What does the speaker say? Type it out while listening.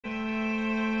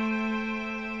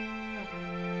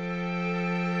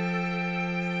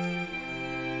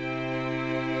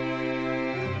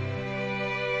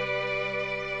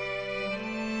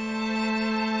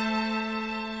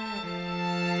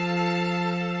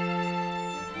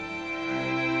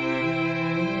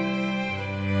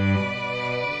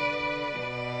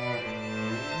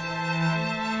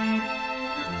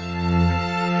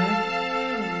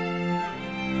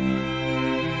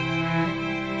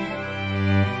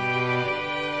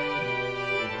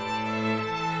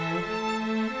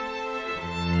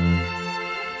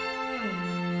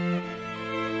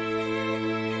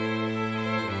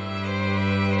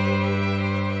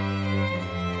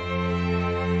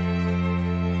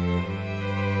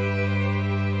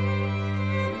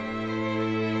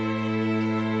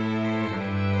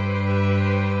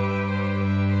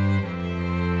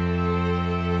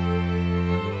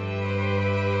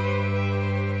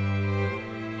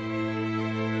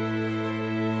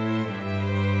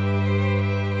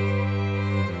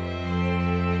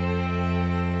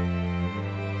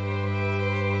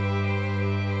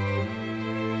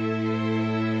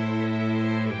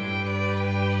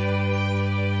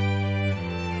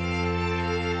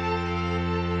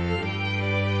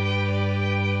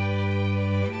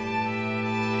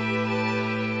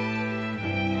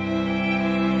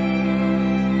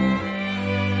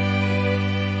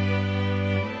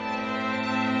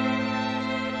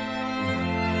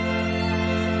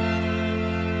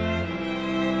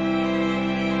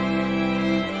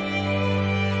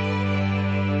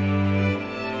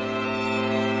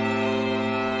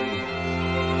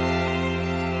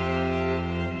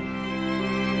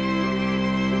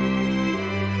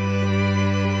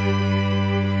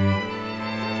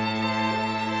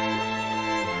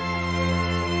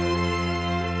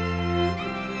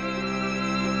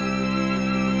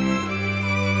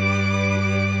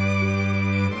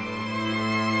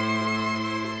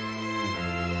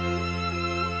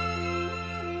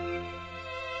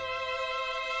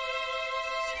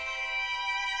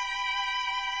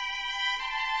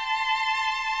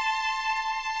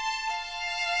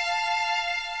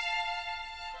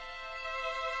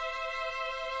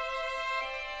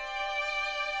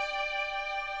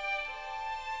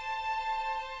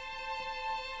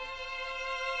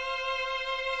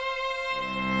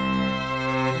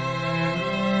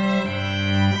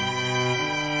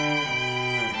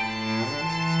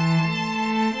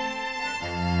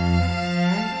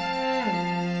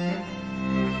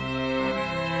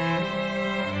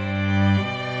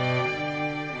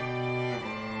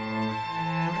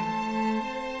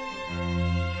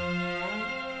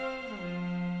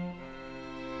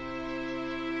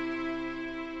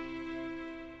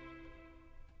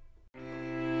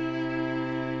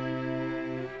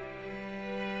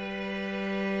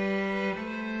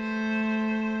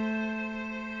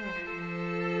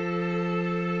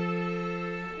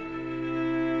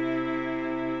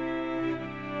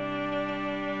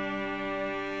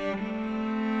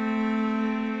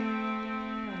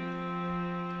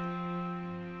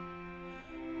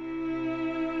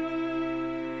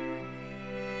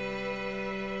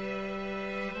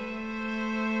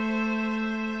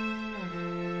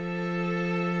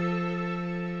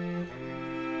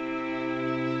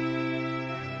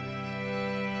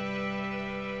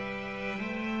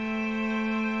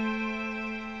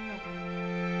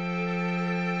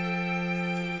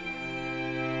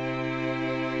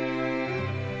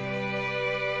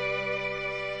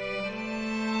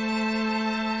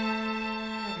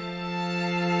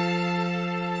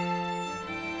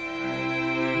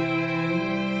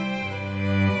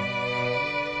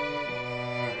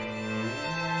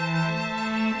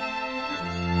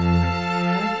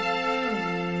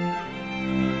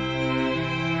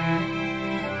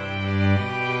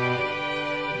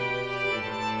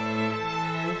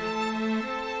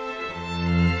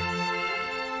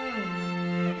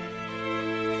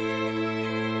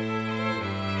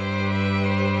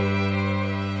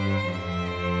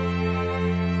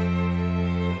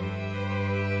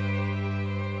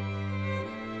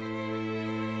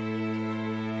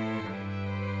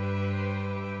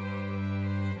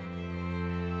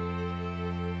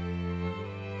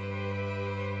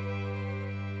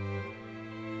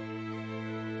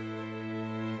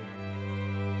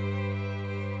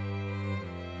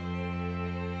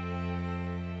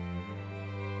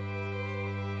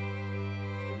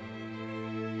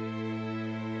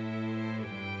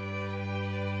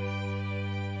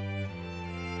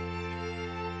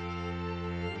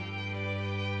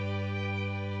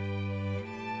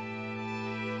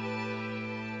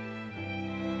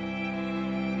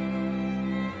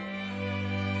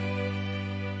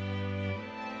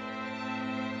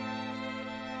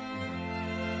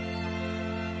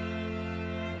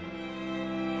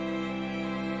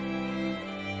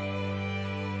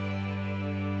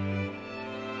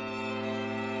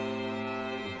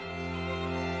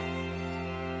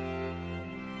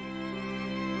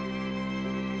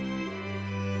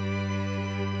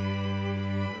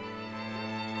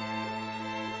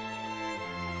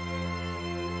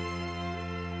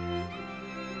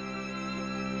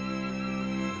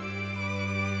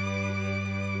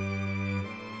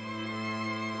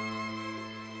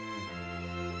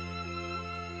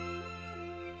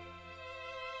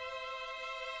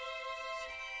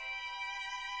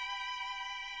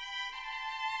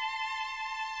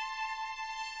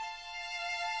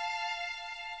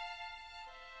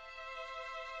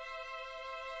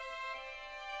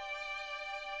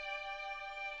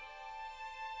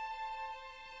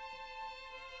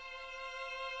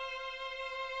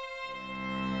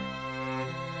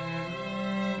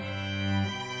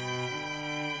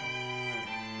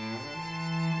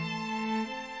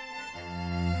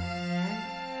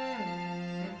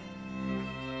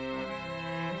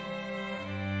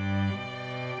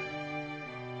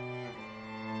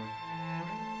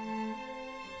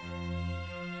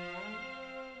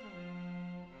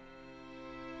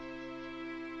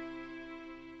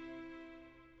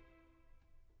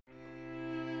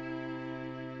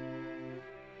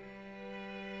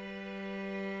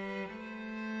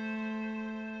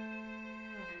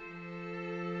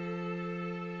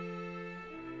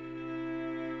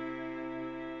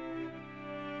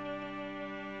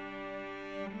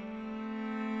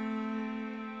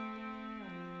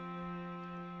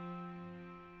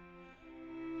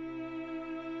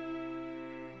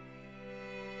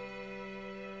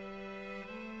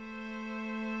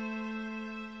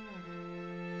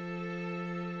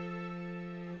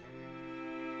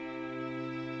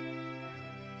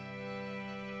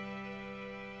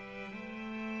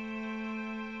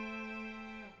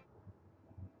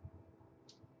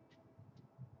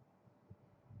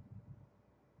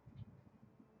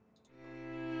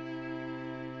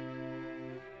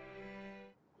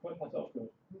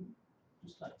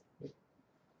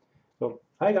So,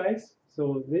 hi guys.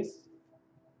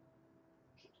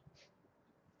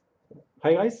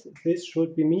 Hi guys, this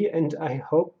should be me, and I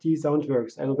hope the sound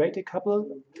works. I'll wait a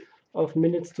couple of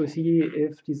minutes to see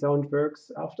if the sound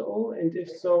works after all, and if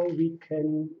so, we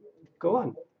can go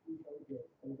on.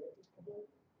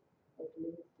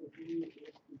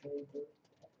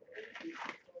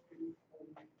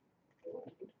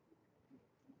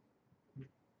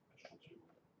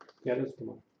 Yeah, that's the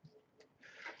one.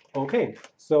 Okay,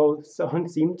 so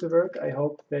sound seemed to work. I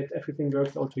hope that everything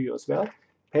works out to you as well.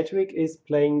 Patrick is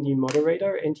playing the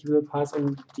moderator, and he will pass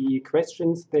on the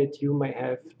questions that you might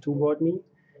have toward me,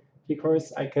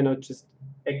 because I cannot just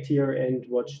act here and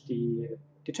watch the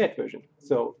chat version.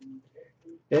 So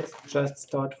let's just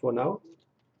start for now.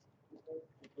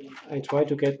 I try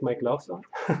to get my gloves on.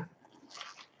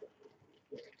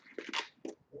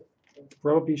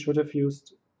 Probably should have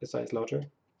used a size larger.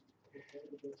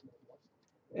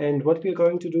 And what we're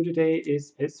going to do today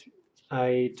is, as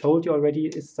I told you already,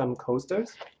 is some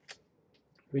coasters,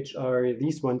 which are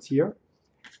these ones here.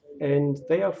 And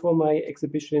they are for my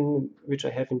exhibition, which I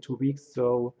have in 2 weeks.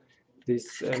 So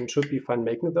this should be fun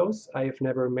making those. I have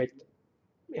never made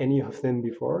any of them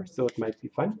before, so it might be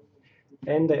fun.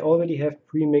 And I already have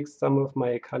pre-mixed some of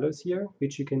my colors here,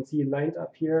 which you can see lined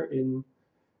up here in,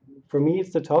 for me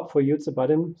it's the top, for you it's the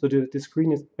bottom. So the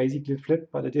screen is basically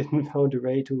flipped, but I didn't found a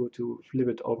way to flip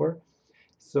it over.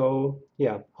 So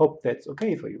yeah, hope that's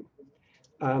okay for you.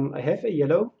 I have a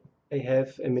yellow, I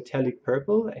have a metallic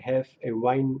purple, I have a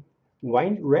wine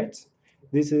red.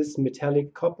 This is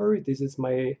metallic copper, this is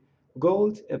my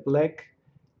gold, a black.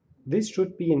 This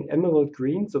should be an emerald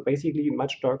green, so basically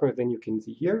much darker than you can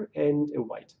see here, and a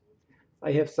white.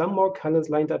 I have some more colors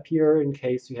lined up here in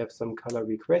case you have some color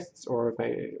requests or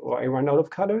I run out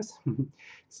of colors.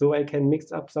 So I can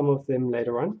mix up some of them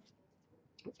later on.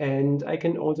 And I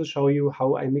can also show you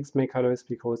how I mix my colors,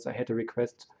 because I had a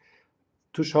request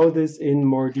to show this in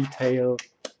more detail,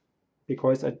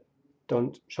 because I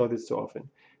don't show this so often.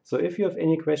 So if you have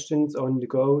any questions on the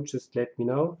go, just let me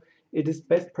know. It is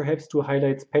best perhaps to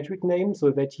highlight Patrick's name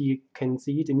so that he can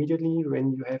see it immediately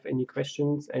when you have any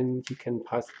questions, and he can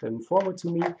pass them forward to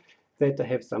me, that I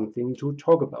have something to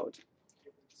talk about.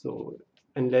 So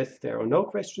unless there are no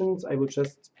questions, I will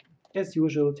just, as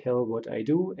usual, tell what I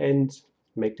do and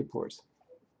make the pours.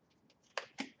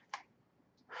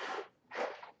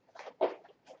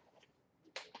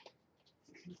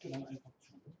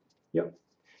 Yep.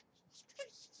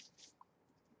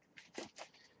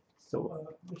 So,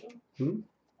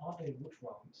 Are they wood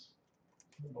rounds?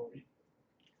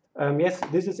 yes,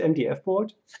 this is MDF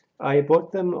board. I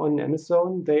bought them on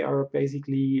Amazon. They are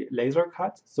basically laser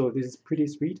cut, so this is pretty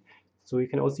sweet. So you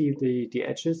can also see the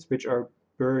edges, which are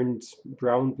burned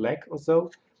brown black or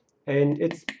so. And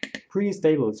it's pretty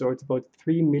stable, so it's about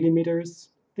 3 millimeters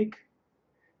thick.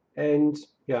 And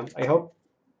yeah,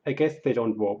 I guess they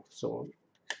don't warp, so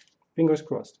fingers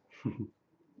crossed.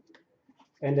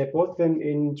 And I bought them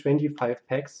in 25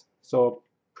 packs, so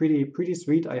pretty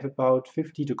sweet. I have about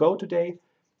 50 to go today,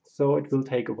 so it will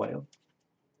take a while.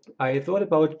 I thought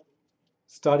about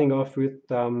starting off with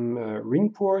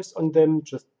ring pours on them,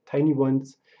 just tiny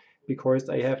ones, because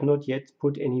I have not yet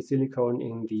put any silicone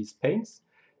in these paints.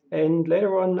 And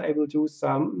later on I will do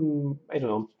some, I don't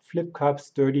know, flip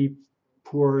cups, dirty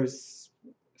pours,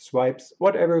 swipes,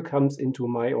 whatever comes into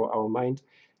my or our mind,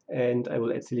 and I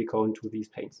will add silicone to these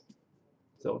paints.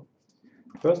 So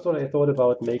first one, I thought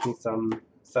about making some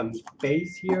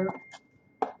base here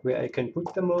where I can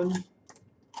put them on.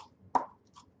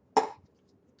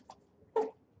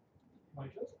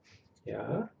 Michael?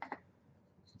 Yeah.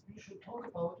 We should talk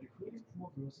about acrylic pour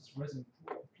versus resin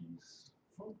pour, please.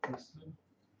 From Kristen.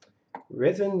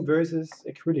 Resin versus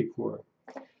acrylic pour.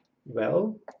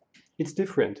 Well, it's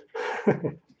different.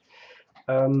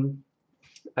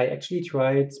 I actually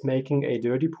tried making a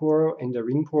dirty pour and a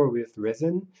ring pour with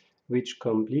resin, which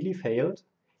completely failed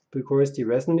because the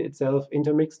resin itself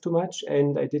intermixed too much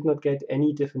and I did not get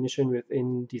any definition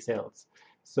within the cells.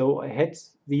 So I had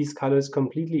these colors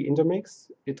completely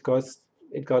intermixed. It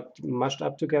got mushed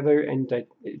up together and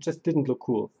it just didn't look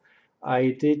cool.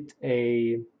 I did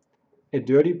a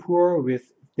dirty pour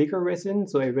with thicker resin,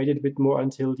 so I waited a bit more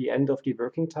until the end of the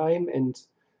working time and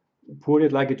poured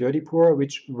it like a dirty pour,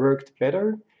 which worked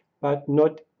better, but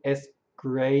not as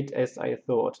great as I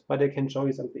thought. But I can show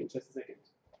you something in just a second.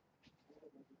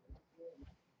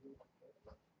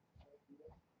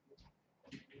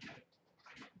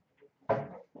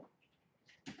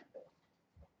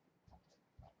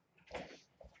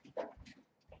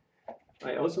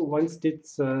 I also once did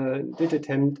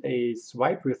attempt a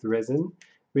swipe with resin,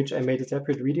 which I made a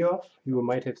separate video of. You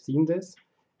might have seen this.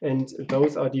 And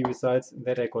those are the results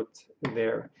that I got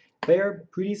there. They are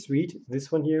pretty sweet.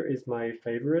 This one here is my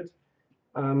favorite.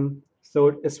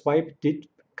 So a swipe did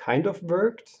kind of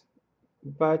worked,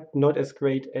 but not as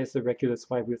great as a regular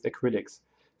swipe with acrylics.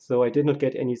 So I did not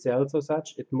get any cells or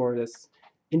such. It more or less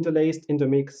interlaced,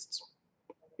 intermixed.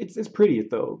 It's pretty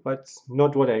though, but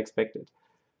not what I expected.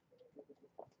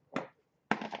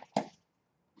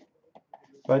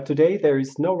 But today there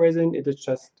is no resin, it is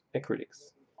just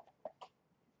acrylics.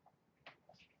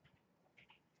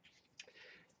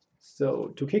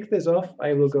 So to kick this off,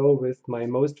 I will go with my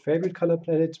most favorite color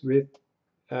palette,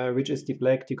 which is the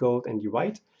black, the gold, and the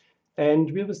white. And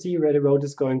we will see where the road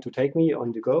is going to take me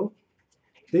on the go.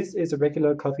 This is a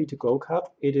regular coffee to go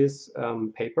cup. It is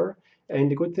paper. And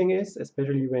the good thing is,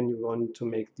 especially when you want to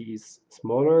make these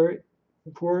smaller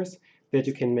pours, that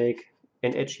you can make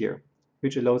an edge here,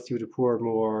 which allows you to pour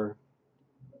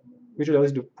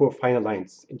finer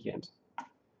lines in the end.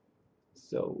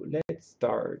 So let's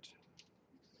start.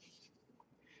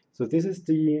 So this is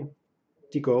the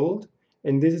gold,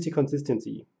 and this is the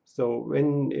consistency. So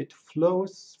when it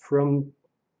flows from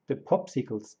the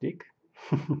popsicle stick,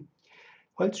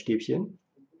 Holzstäbchen,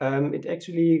 it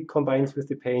actually combines with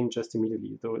the paint just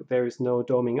immediately. So there is no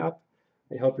doming up.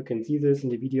 I hope you can see this in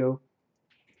the video.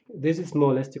 This is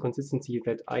more or less the consistency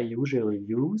that I usually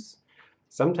use.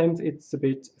 Sometimes it's a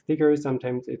bit thicker,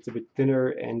 sometimes it's a bit thinner,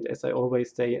 and as I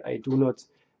always say, I do not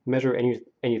measure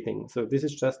anything. So this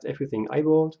is just everything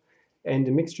eyeballed, and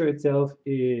the mixture itself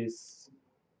is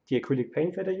the acrylic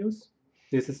paint that I use.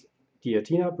 This is the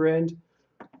Athena brand,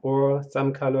 or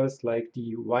some colors like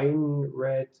the wine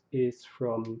red is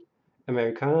from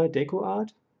Americana Deco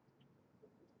Art.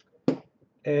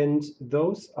 And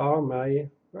those are my,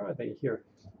 where are they? Here,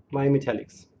 my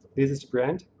metallics. This is the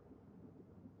brand.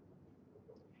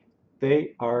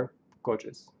 They are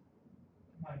gorgeous.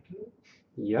 Michael,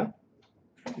 Yeah.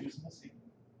 blue is missing.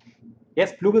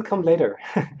 Yes, blue will come later.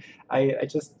 I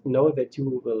just know that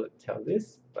you will tell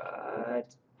this,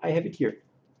 but I have it here.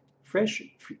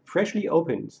 Freshly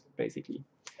opened, basically.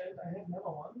 And I have another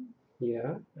one.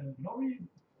 Yeah. Laurie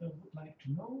would like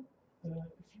to know if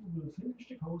you will finish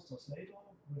the coasters later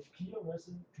with clear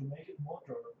resin to make it more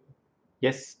durable.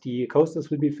 Yes, the coasters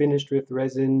will be finished with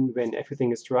resin when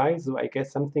everything is dry, so I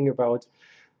guess something about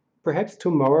perhaps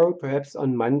tomorrow, perhaps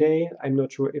on Monday. I'm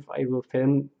not sure if I will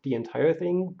film the entire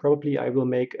thing. Probably I will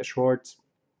make a short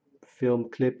film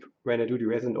clip when I do the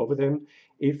resin over them,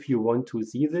 if you want to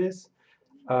see this.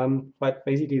 But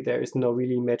basically there is no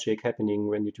really magic happening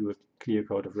when you do a clear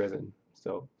coat of resin.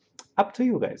 So up to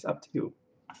you guys, up to you.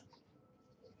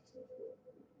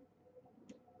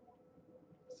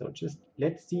 So just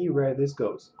let's see where this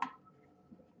goes.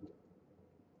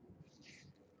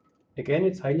 Again,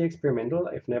 it's highly experimental.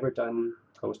 I've never done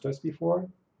coasters before.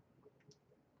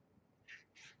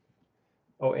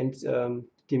 Oh, and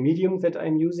the medium that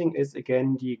I'm using is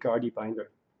again the Gardy binder.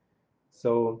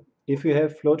 So if you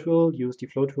have float roll, use the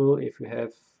float roll. If you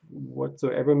have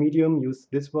whatsoever medium, use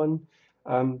this one.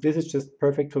 This is just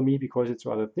perfect for me because it's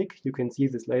rather thick. You can see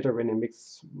this later when I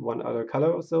mix one other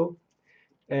color or so.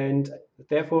 And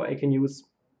therefore I can use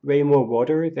way more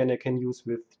water than I can use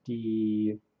with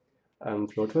the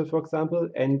float roll, for example.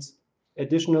 And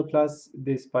additional plus,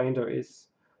 this binder is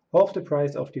half the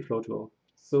price of the float roll.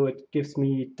 So it gives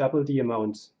me double the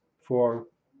amount for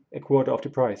a quarter of the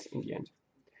price in the end,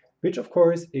 which of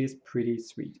course is pretty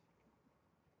sweet.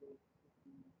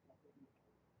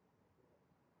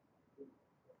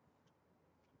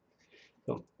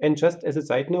 So, and just as a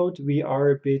side note, we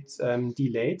are a bit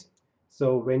delayed.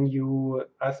 So when you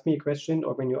ask me a question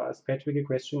or when you ask Patrick a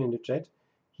question in the chat,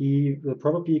 he will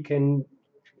probably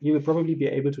be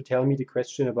able to tell me the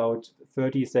question about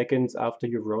 30 seconds after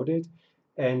you wrote it,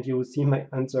 and you will see my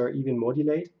answer even more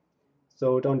delayed.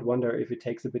 So don't wonder if it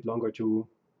takes a bit longer to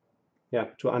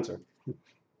answer.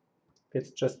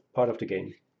 It's just part of the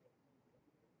game.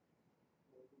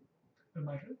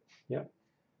 Michael? Yeah.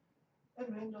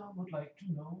 Amanda would like to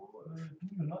know, do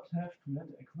you not have to let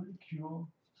the acrylic cure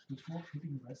before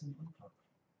putting resin on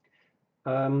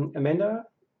top? Amanda,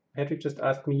 Patrick just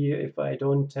asked me if I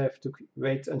don't have to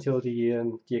wait until the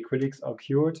acrylics are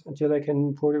cured until I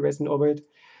can pour the resin over it.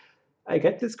 I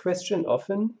get this question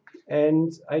often,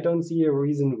 and I don't see a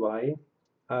reason why.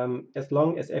 As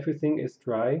long as everything is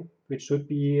dry, which should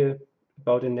be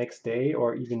about the next day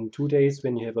or even 2 days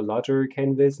when you have a larger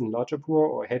canvas and larger pour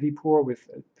or heavy pour with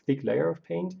a thick layer of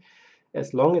paint,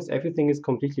 as long as everything is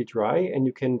completely dry and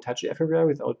you can touch it everywhere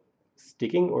without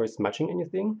sticking or smudging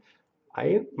anything,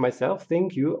 I myself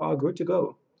think you are good to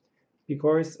go,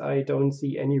 because I don't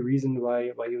see any reason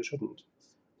why you shouldn't.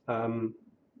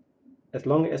 As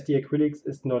long as the acrylics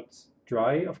is not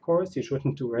dry, of course, you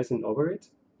shouldn't do resin over it.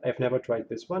 I've never tried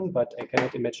this one, but I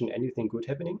cannot imagine anything good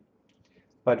happening.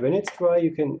 But when it's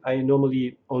dry, I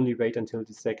normally only wait until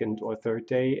the second or third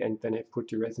day and then I put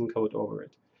the resin coat over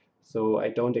it. So I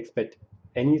don't expect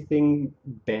anything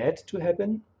bad to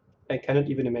happen. I cannot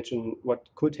even imagine what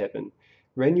could happen.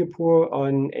 When you pour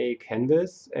on a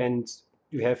canvas and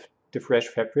you have the fresh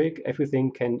fabric,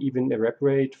 everything can even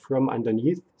evaporate from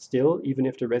underneath still, even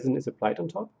if the resin is applied on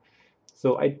top.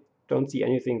 So I don't see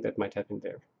anything that might happen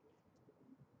there.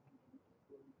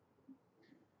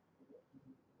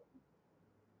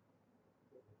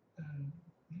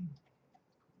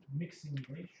 Mixing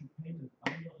ratio painted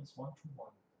binder is 1:1.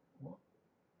 Or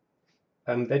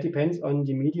That depends on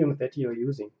the medium that you're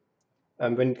using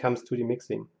when it comes to the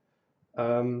mixing.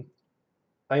 Um,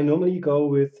 I normally go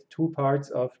with 2 parts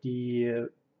of the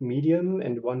medium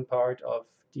and 1 part of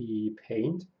the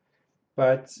paint,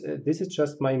 but this is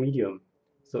just my medium.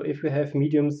 So if you have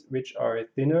mediums which are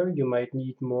thinner, you might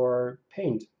need more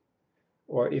paint.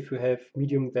 Or if you have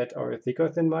medium that are thicker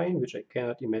than mine, which I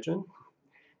cannot imagine,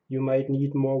 you might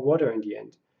need more water in the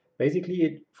end.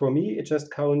 Basically, for me, it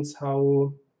just counts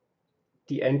how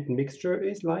the end mixture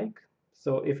is like.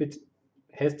 So if it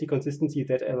has the consistency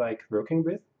that I like working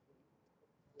with,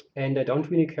 and I don't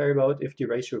really care about if the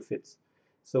ratio fits.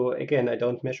 So again, I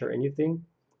don't measure anything.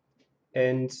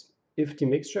 And if the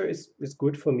mixture is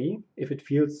good for me, if it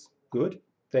feels good,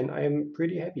 then I'm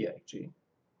pretty happy actually.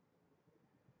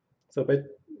 So, but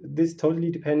this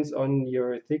totally depends on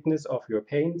your thickness of your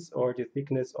paints or the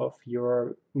thickness of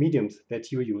your mediums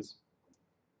that you use.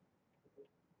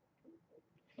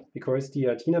 Because the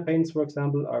Artina paints, for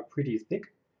example, are pretty thick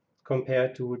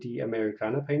compared to the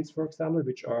Americana paints, for example,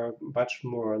 which are much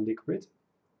more liquid.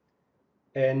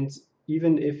 And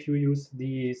even if you use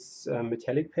these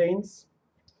metallic paints,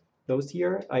 those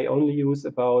here, I only use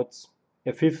about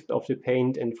a fifth of the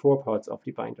paint and 4 parts of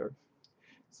the binder.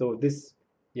 So this,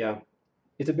 yeah,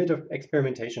 it's a bit of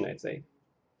experimentation, I'd say.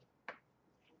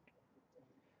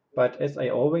 But as I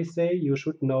always say, you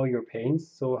should know your paints,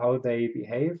 so how they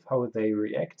behave, how they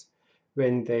react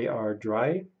when they are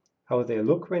dry, how they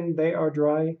look when they are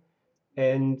dry,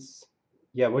 and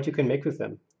yeah, what you can make with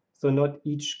them. So not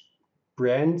each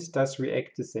brand does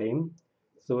react the same.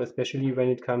 So especially when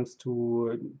it comes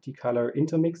to the color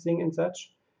intermixing and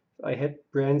such. I had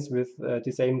brands with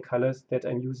the same colors that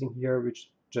I'm using here,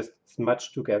 which just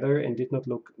smudged together and did not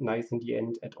look nice in the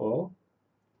end at all.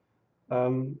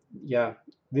 Yeah,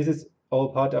 this is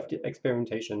all part of the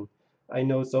experimentation. I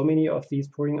know so many of these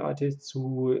pouring artists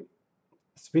who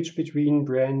switch between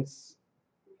brands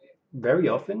very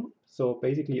often, so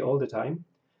basically all the time,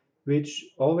 which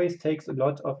always takes a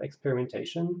lot of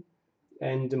experimentation.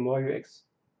 And the more you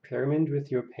experiment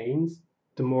with your paints,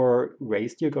 the more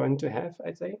waste you're going to have,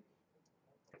 I'd say.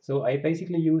 So I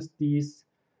basically use these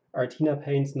Artina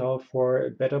paints now for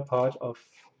a better part of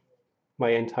my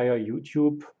entire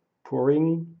YouTube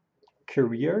pouring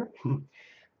career.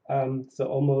 So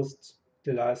almost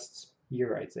the last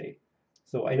year, I'd say.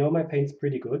 So I know my paint's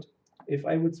pretty good. If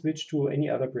I would switch to any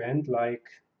other brand like,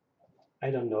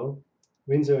 I don't know,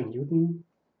 Winsor and Newton,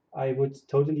 I would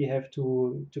totally have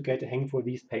to get a hang for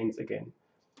these paints again,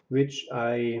 which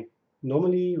I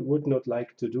normally would not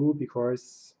like to do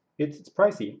because it's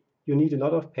pricey. You need a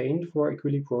lot of paint for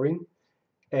acrylic pouring,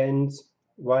 and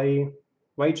why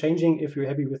changing if you're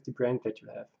happy with the brand that you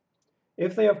have?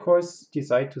 If they, of course,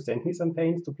 decide to send me some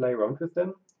paints to play around with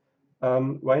them,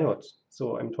 why not?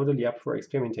 So I'm totally up for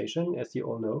experimentation, as you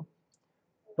all know.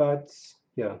 But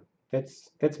yeah,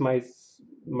 that's my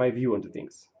view on the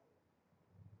things.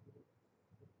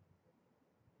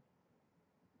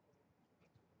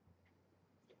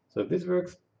 So this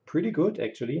works pretty good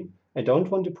actually. I don't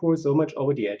want to pour so much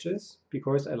over the edges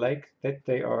because I like that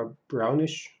they are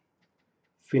brownish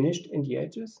finished in the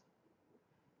edges.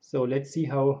 So let's see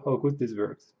how good this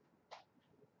works.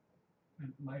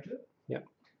 and Michael, Yeah.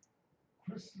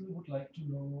 Crystal would like to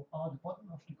know, are the bottom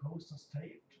of the coasters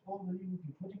taped, or will you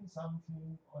be putting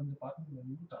something on the button when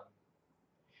you're done?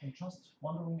 I'm just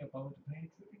wondering about the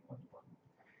paint dripping on the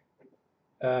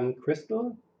button.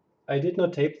 Crystal, I did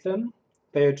not tape them.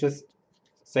 They are just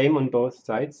same on both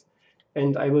sides.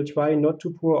 And I will try not to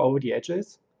pour over the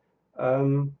edges.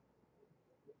 Um,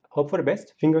 hope for the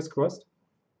best, fingers crossed.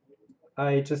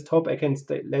 I just hope I can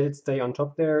let it stay on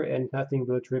top there and nothing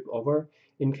will drip over.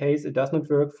 In case it does not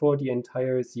work for the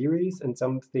entire series and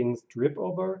some things drip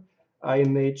over, I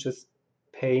may just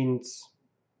paint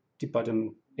the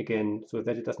bottom again so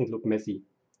that it doesn't look messy.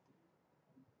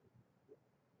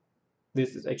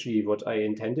 This is actually what I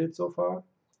intended so far,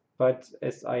 but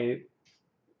as I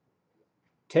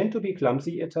tend to be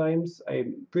clumsy at times.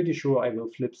 I'm pretty sure I will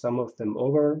flip some of them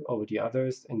over the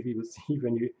others, and we will see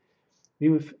when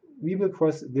we will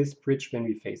cross this bridge when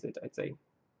we face it, I'd say.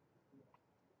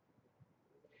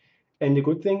 And the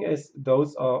good thing is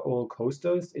those are all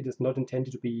coasters. It is not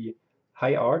intended to be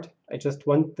high art. I just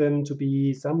want them to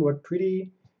be somewhat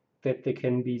pretty, that they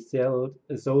can be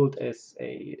sold as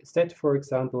a set, for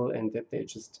example, and that they're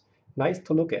just nice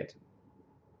to look at.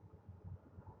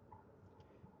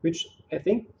 Which I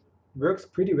think works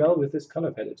pretty well with this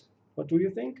color palette. What do you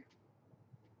think?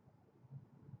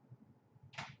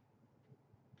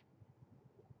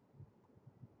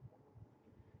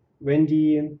 When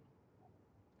the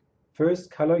first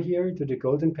color here to the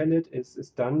golden palette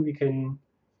is done,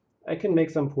 I can make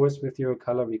some pours with your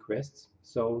color requests.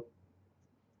 So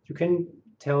you can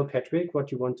tell Patrick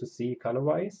what you want to see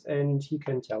color-wise, and he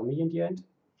can tell me in the end.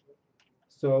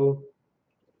 So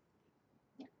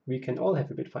we can all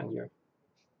have a bit fun here.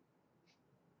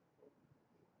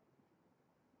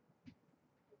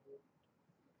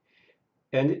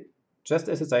 And just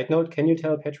as a side note, can you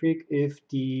tell Patrick if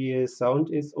the sound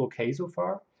is okay so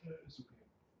far? It's okay.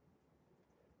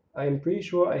 I'm pretty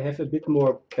sure I have a bit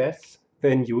more bass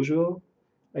than usual.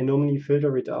 I normally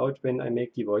filter it out when I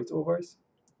make the voiceovers,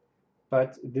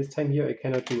 but this time here I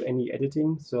cannot do any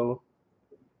editing, so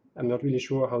I'm not really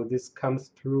sure how this comes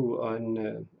through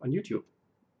on YouTube.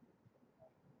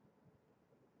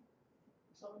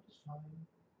 Sound is fine.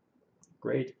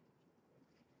 Great.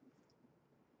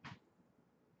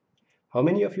 How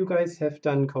many of you guys have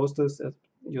done coasters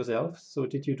yourself? So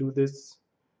did you do this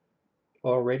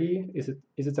already? Is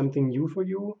it something new for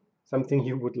you? Something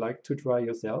you would like to try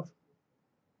yourself?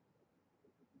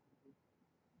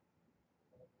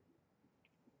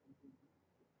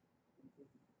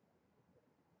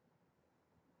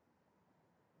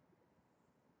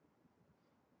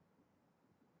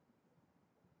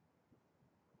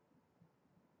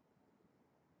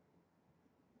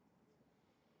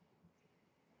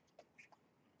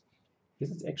 This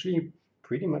is actually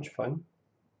pretty much fun.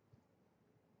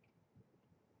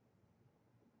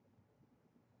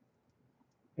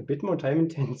 A bit more time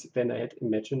intense than I had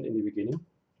imagined in the beginning.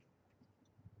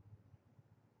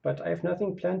 But I have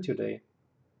nothing planned today.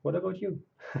 What about you?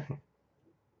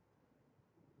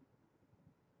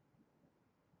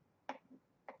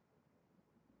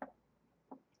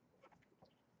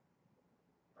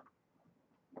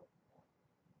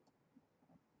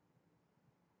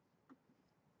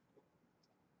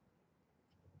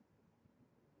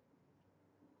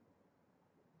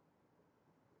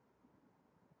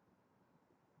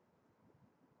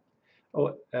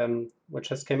 Oh, what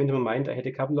just came into my mind, I had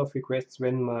a couple of requests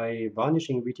when my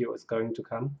varnishing video is going to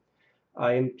come.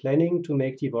 I am planning to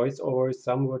make the voiceover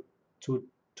somewhat to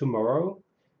tomorrow,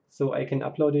 so I can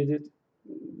upload it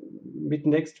mid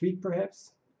next week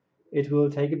perhaps. It will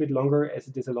take a bit longer as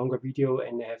it is a longer video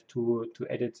and I have to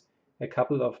edit a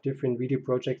couple of different video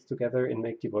projects together and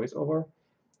make the voiceover.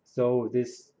 So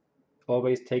this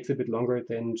always takes a bit longer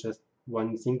than just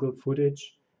one single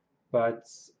footage, but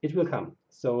it will come.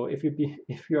 So if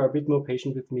you are a bit more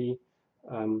patient with me,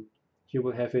 you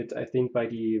will have it, I think, by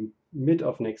the mid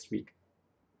of next week.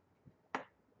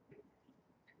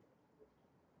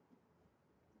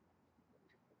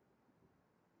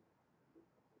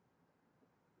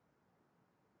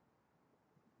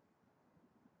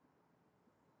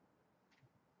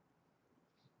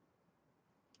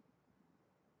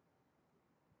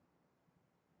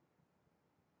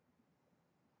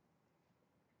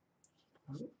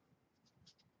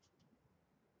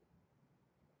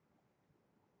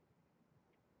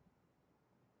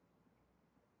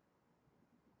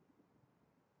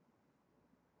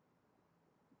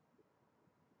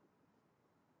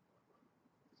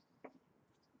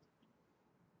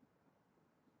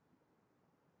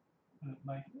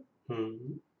 Michael, Hmm.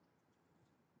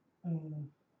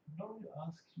 Laurie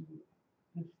asked you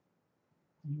if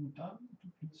you done to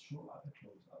please show a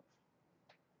close-up.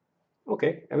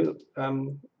 Okay, I will.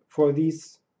 For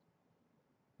these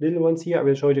little ones here, I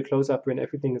will show you the close-up when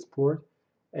everything is poured,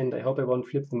 and I hope I won't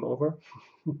flip them over.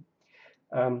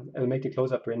 I will make the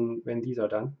close-up when these are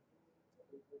done.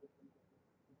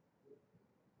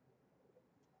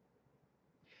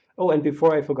 Oh, and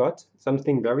before I forgot,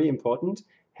 something very important.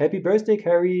 Happy birthday,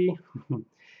 Carrie!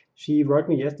 She wrote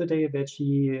me yesterday that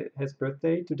she has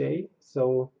birthday today,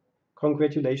 so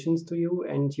congratulations to you,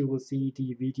 and you will see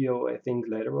the video, I think,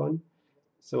 later on.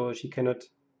 So she cannot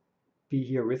be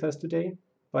here with us today,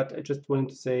 but I just wanted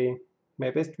to say my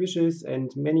best wishes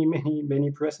and many, many, many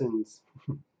presents.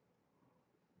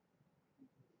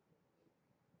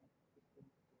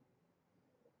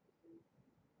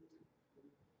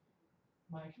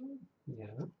 Michael,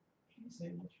 Yeah. please say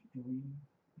what you're doing.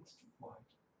 It's too quiet.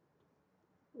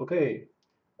 Okay.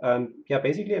 Yeah,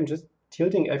 basically I'm just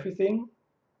tilting everything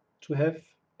to have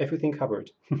everything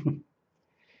covered.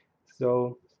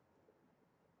 So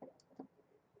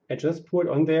I just pour it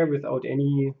on there without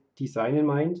any design in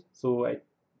mind. So I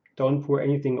don't pour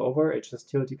anything over. I just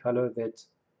tilt the color that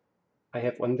I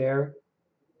have on there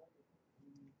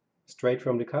straight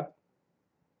from the cup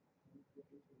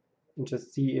and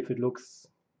just see if it looks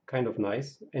kind of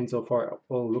nice. And so far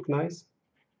all look nice.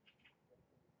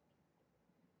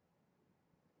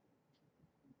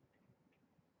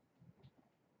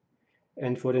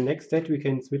 And for the next step, we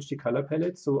can switch the color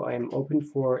palette. So I'm open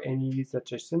for any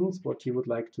suggestions, what you would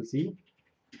like to see.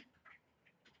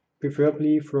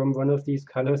 Preferably from one of these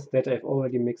colors that I've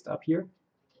already mixed up here.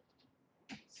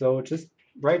 So just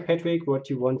write, Patrick, what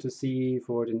you want to see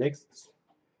for the next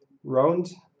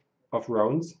round of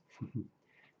rounds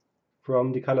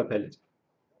from the color palette.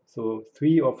 So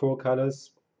 3 or 4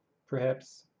 colors,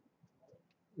 perhaps,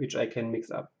 which I can mix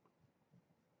up.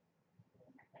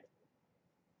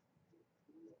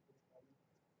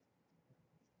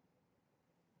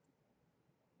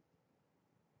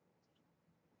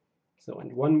 So,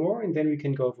 and one more, and then we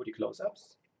can go for the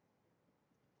close-ups.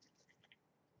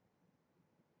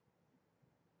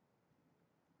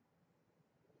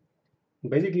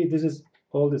 Basically, this is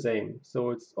all the same. So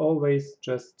it's always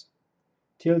just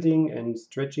tilting and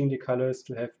stretching the colors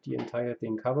to have the entire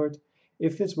thing covered.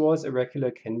 If this was a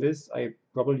regular canvas, I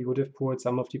probably would have poured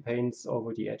some of the paints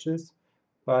over the edges.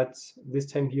 But this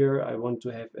time here, I want to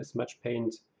have as much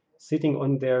paint sitting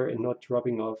on there and not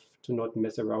dropping off to not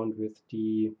mess around with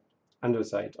the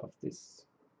underside of this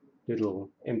little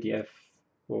MDF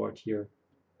board here.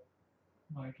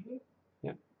 Michael?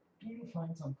 Yeah. Do you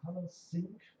find some colors sink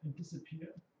and disappear?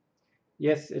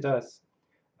 Yes, it does.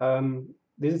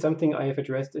 This is something I have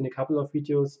addressed in a couple of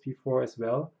videos before as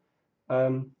well,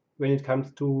 when it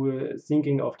comes to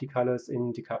sinking of the colors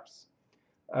in the cups.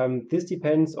 This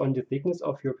depends on the thickness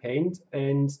of your paint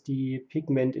and the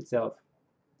pigment itself.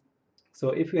 So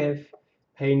if you have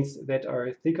paints that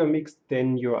are thicker mixed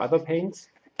than your other paints,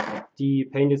 the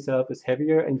paint itself is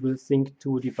heavier and will sink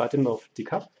to the bottom of the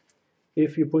cup.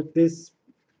 If you put this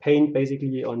paint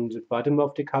basically on the bottom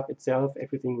of the cup itself,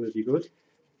 everything will be good.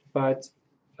 But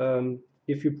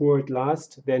if you pour it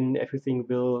last, then everything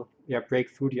will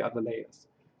break through the other layers.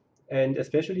 And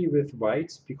especially with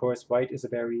white, because white is a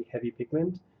very heavy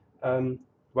pigment,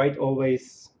 white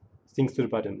always sinks to the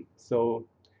bottom. So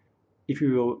if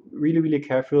you're really, really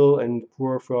careful and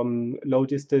pour from low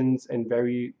distance and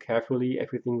very carefully,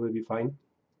 everything will be fine.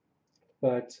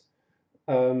 But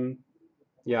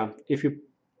yeah,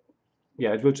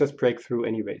 it will just break through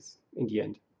anyways in the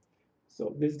end.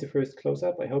 So this is the first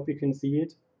close-up. I hope you can see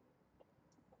it.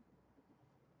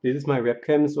 This is my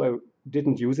webcam, so I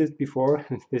didn't use it before.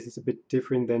 This is a bit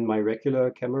different than my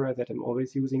regular camera that I'm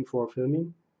always using for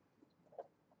filming.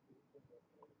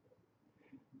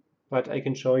 But I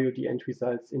can show you the end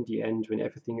results in the end when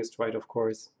everything is dried, of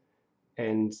course,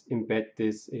 and embed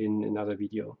this in another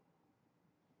video.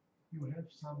 You have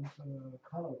some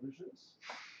color wishes.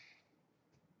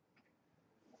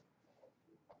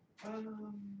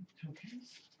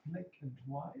 Turquoise, black and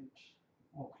white,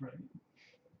 or gray,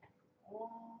 or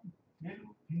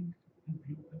yellow, pink, and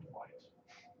blue and white,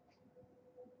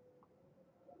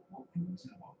 or blue and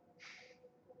silver.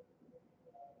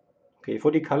 Okay,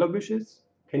 for the color wishes,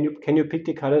 can you pick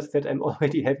the colors that I'm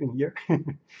already having here?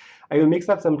 I will mix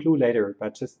up some blue later,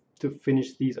 but just to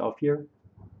finish these off here.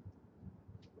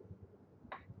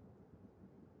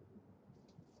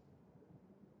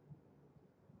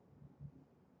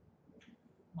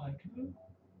 Michael,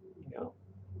 Yeah.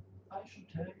 I should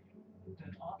tell you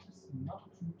that artists in not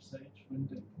a group stage when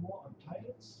they pour on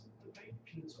tiles, the paint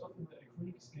peels off in the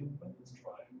acrylic skin when it's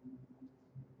dry.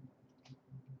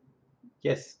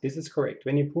 Yes, this is correct.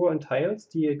 When you pour on tiles,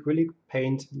 the acrylic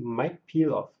paint might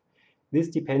peel off. This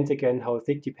depends again how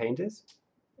thick the paint is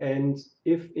and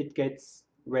if it gets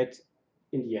wet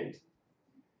in the end.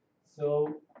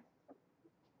 So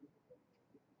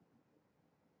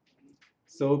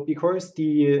because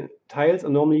the tiles are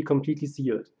normally completely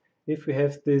sealed, if you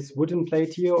have this wooden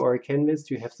plate here or a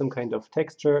canvas, you have some kind of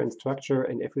texture and structure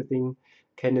and everything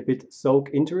can a bit soak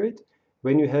into it.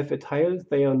 When you have a tile,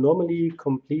 they are normally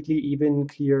completely even,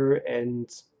 clear, and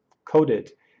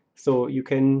coated. So you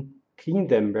can clean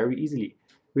them very easily,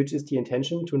 which is the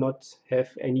intention, to not have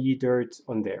any dirt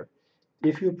on there.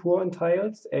 If you pour on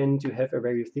tiles and you have a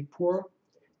very thick pour,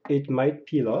 it might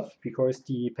peel off because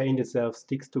the paint itself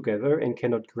sticks together and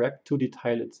cannot grab to the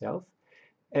tile itself.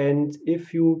 And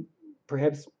if you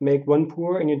perhaps make one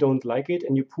pour and you don't like it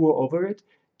and you pour over it,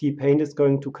 the paint is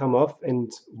going to come off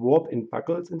and warp and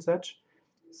buckles and such.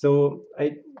 So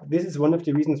this is one of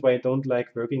the reasons why I don't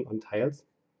like working on tiles.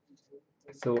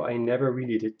 So I never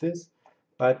really did this,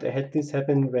 but I had this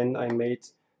happen when I made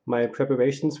my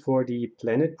preparations for the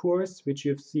planet pours, which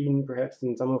you've seen perhaps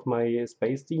in some of my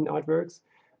space scene artworks,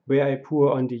 where I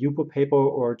pour on the Yupo paper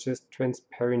or just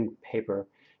transparent paper.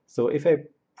 So if I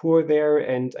pour there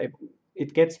and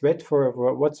it gets wet for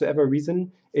whatsoever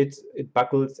reason, it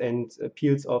buckles and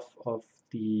peels off of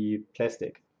the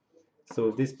plastic.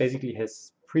 So this basically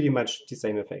has pretty much the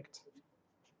same effect.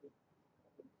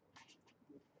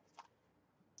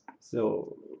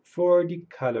 So for the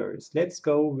colors, let's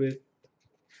go with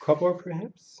copper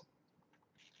perhaps.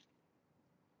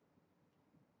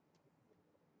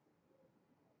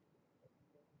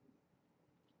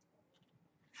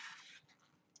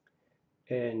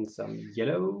 And some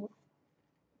yellow.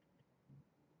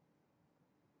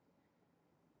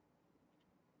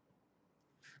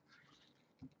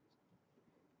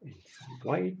 And some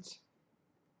white.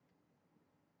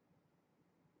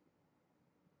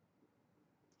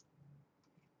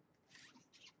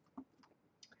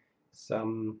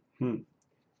 Some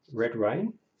red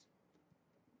wine.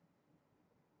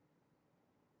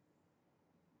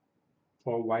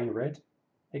 Or wine red,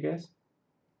 I guess.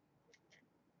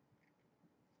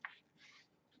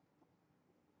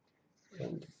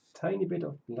 And a tiny bit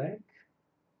of black.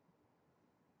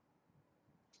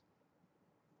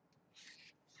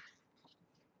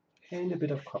 And a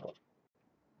bit of copper.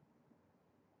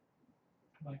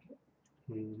 Like it.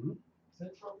 Mm-hmm.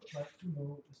 Central would like to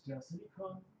know, is there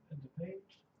silicone in the paint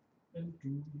and do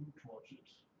you torch it?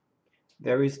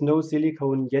 There is no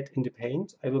silicone yet in the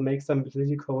paint. I will make some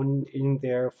silicone in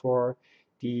there for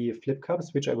the flip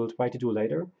cups, which I will try to do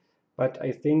later. But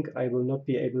I think I will not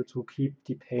be able to keep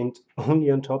the paint only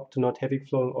on top to not have it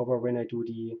flowing over when I do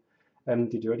the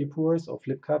dirty pours or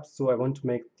flip cups. So I want to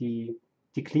make the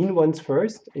clean ones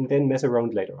first and then mess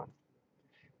around later on.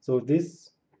 So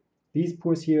these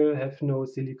pours here have no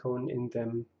silicone in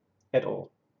them at all.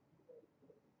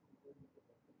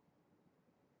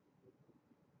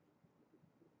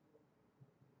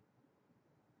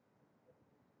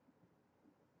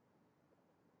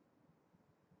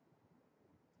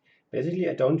 Basically,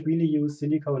 I don't really use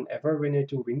silicone ever when I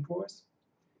do wing pours,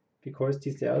 because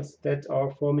the cells that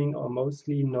are forming are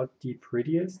mostly not the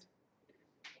prettiest.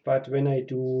 But when I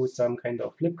do some kind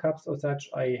of flip cups or such,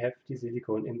 I have the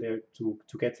silicone in there to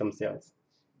get some cells.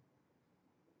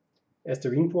 As the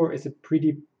ring pour is a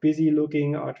pretty busy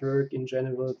looking artwork in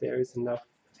general, there is enough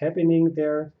happening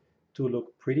there to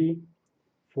look pretty.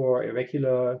 For a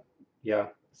regular,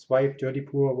 swipe, dirty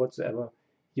pour, whatsoever,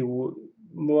 you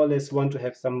more or less want to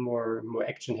have some more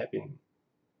action happening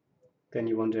than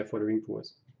you want to have for the ring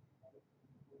pours.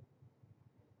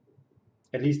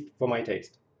 At least for my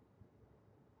taste.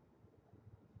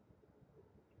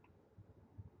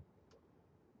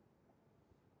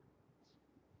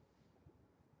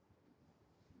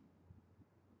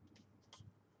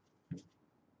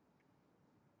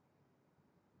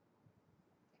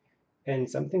 And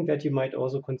something that you might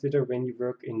also consider when you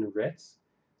work in reds,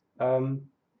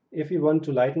 if you want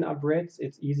to lighten up reds,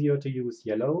 it's easier to use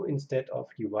yellow instead of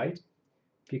the white,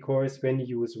 because when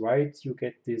you use white, you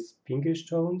get these pinkish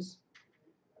tones,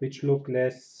 which look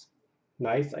less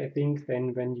nice, I think,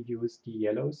 than when you use the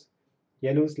yellows.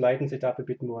 Yellows lightens it up a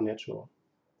bit more natural,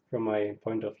 from my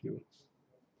point of view.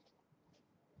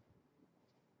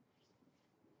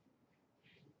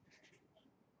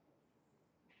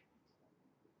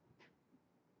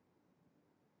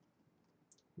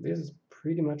 This is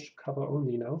pretty much cover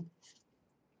only now.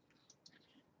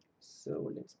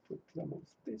 So let's put some of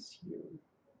this here.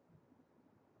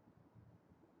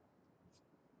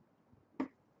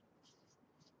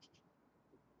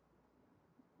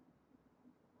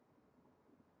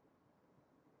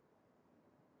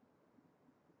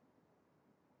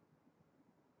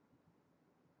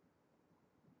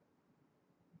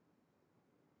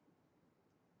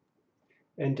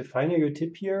 And the finer your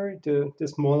tip here, the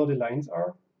smaller the lines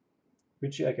are,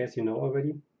 which I guess you know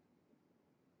already.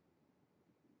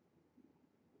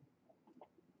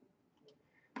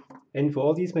 And for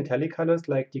all these metallic colors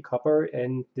like the copper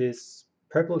and this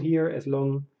purple here,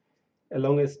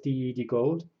 along as the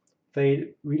gold,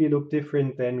 they really look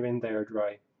different than when they are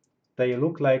dry. They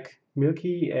look like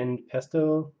milky and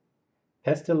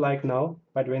pastel-like now,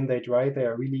 but when they dry, they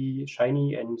are really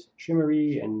shiny and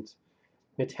shimmery and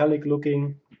metallic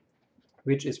looking,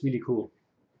 which is really cool.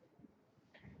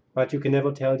 But you can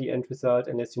never tell the end result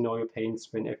unless you know your paints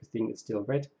when everything is still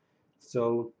red.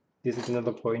 So this is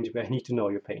another point where I need to know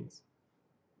your paints.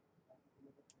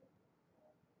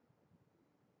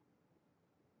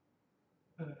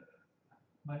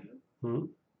 Hmm.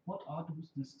 What are those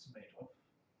discs made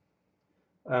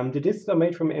of? The discs are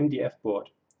made from MDF board,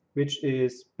 which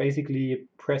is basically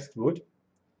pressed wood,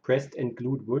 pressed and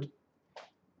glued wood,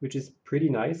 which is pretty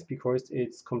nice because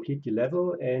it's completely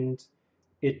level and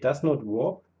it does not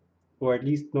warp, or at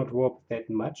least not warp that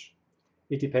much.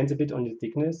 It depends a bit on the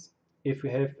thickness. If you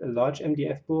have a large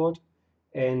MDF board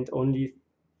and only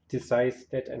the size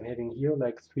that I'm having here,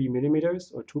 like 3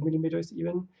 millimeters or 2 millimeters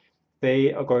even,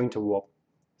 they are going to warp.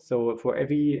 So for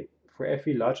every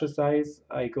larger size,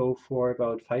 I go for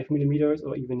about 5 millimeters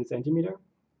or even a centimeter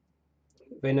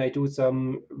when I do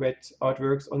some wet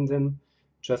artworks on them,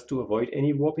 just to avoid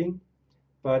any warping.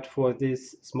 But for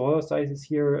these smaller sizes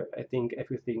here, I think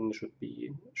everything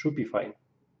should be fine.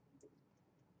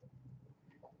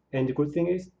 And the good thing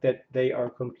is that they are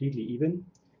completely even.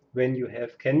 When you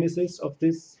have canvases of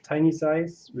this tiny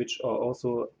size, which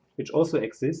also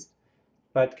exist,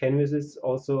 but canvases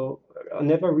also are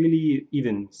never really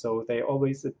even. So they're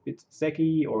always a bit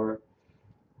saggy or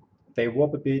they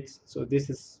warp a bit. So this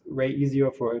is way easier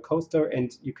for a coaster,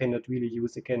 and you cannot really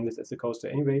use a canvas as a coaster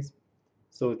anyways.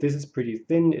 So this is pretty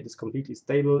thin, it is completely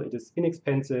stable, it is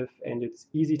inexpensive, and it's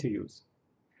easy to use.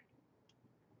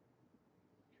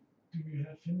 Do you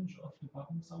have finish of the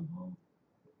bottom somehow?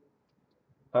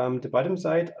 The bottom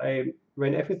side,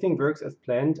 when everything works as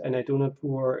planned and I do not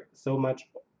pour so much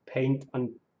paint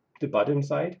on the bottom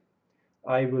side,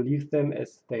 I will leave them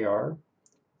as they are.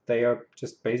 They are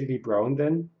just basically brown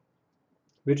then,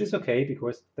 which is okay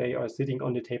because they are sitting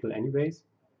on the table anyways.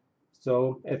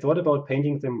 So I thought about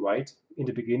painting them white in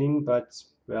the beginning, but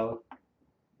well,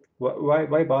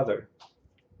 why bother?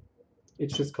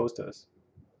 It's just coasters.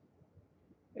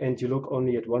 And you look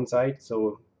only at one side,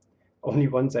 so only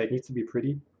one side needs to be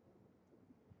pretty.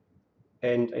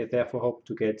 And I therefore hope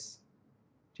to get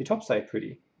the top side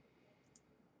pretty.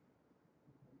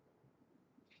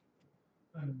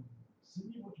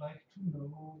 Cindy would like to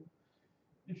know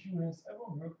if you has ever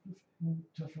worked with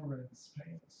interference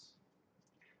paints.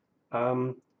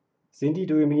 Um, Cindy,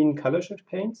 do you mean color shift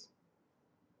paints?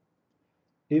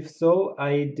 If so,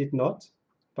 I did not,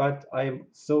 but I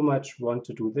so much want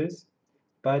to do this.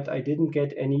 But I didn't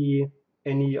get any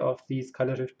of these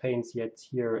color shift paints yet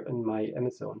here in my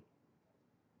Amazon.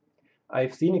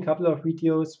 I've seen a couple of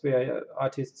videos where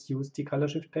artists use the color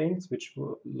shift paints, which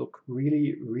will look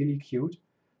really, really cute.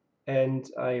 And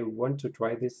I want to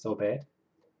try this so bad,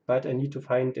 but I need to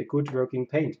find a good working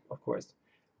paint, of course.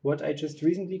 What I just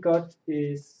recently got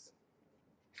is,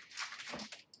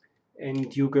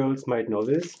 and you girls might know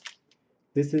this,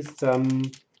 this is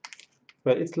some,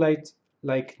 well, it's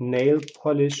like nail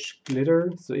polish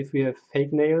glitter. So if you have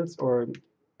fake nails or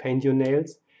paint your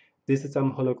nails, this is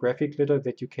some holographic glitter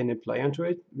that you can apply onto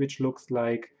it, which looks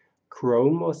like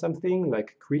chrome or something,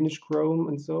 like greenish chrome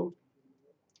and so.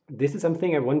 This is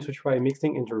something I want to try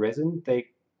mixing into resin. They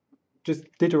just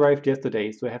did arrive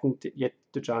yesterday, so I haven't yet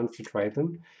the chance to try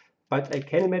them. But I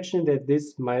can imagine that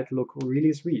this might look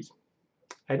really sweet.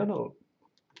 I don't know.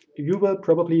 You will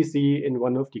probably see in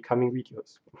one of the coming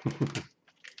videos.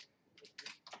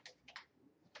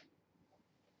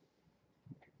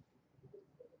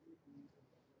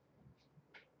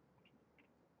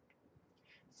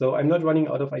 So I'm not running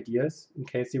out of ideas, in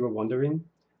case you were wondering.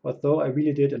 Although I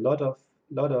really did a lot of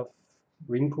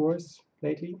ring pours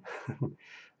lately.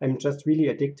 I'm just really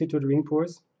addicted to the ring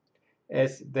pours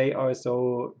as they are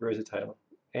so versatile.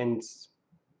 And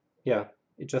yeah,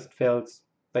 it just felt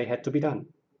they had to be done.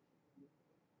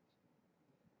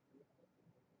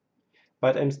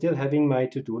 But I'm still having my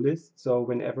to-do list, so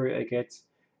whenever I get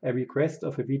a request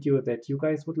of a video that you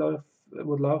guys would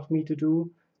love me to do,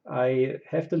 I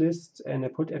have the list and I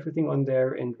put everything on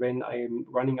there, and when I'm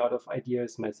running out of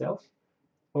ideas myself,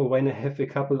 or when I have a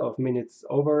couple of minutes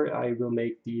over, I will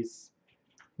make these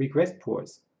request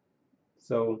pours.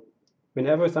 So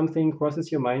whenever something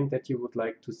crosses your mind that you would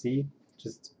like to see,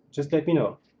 just let me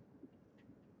know.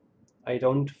 I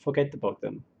don't forget about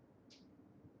them.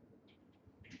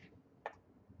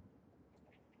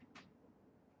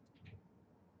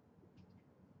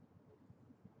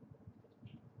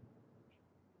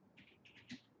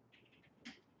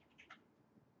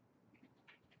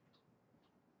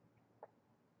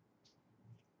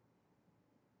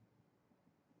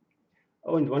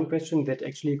 Oh, and one question that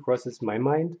actually crosses my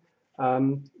mind.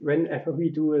 Whenever we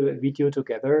do a video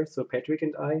together, so Patrick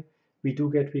and I, we do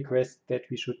get requests that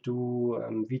we should do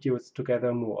videos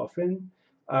together more often.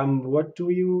 What do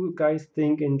you guys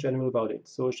think in general about it?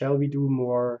 So shall we do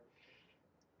more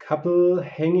couple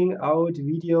hanging out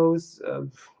videos,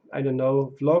 I don't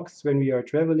know, vlogs when we are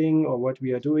traveling or what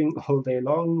we are doing all day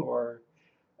long, or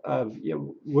Yeah,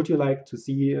 would you like to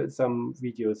see some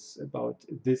videos about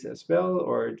this as well,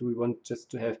 or do we want just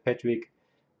to have Patrick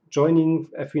joining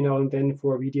every now and then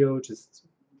for a video, just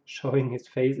showing his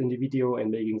face in the video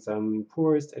and making some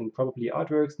pours and probably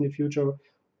artworks in the future?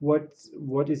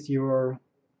 What is your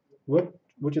what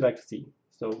would you like to see?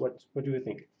 So what do you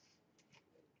think?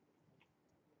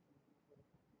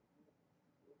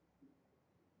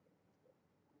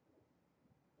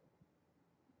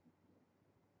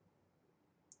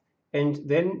 And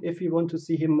then if you want to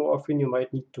see him more often, you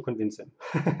might need to convince him.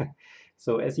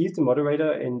 So as he's the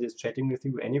moderator and is chatting with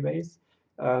you anyways,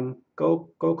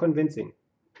 go convincing.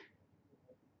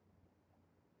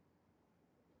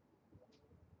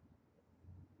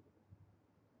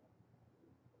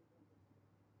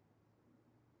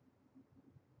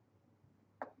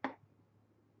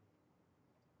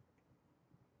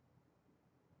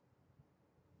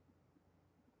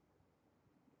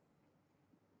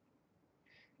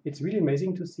 It's really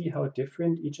amazing to see how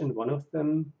different each and one of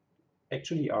them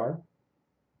actually are.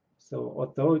 So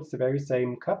although it's the very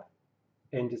same cup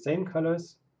and the same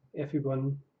colors,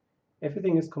 everything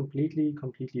is completely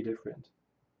different.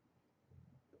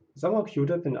 Some are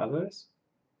cuter than others.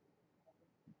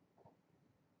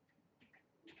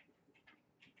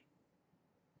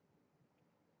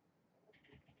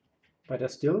 But I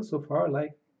still so far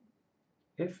like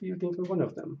every single one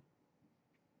of them.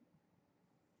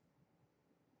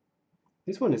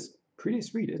 This one is pretty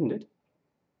sweet, isn't it?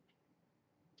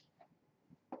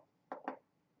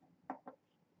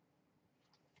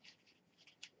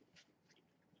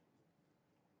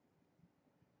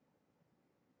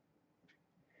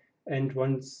 And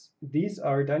once these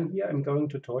are done here, I'm going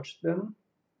to torch them.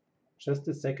 Just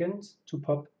a second to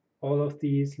pop all of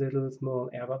these little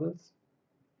small air bubbles.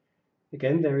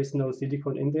 Again, there is no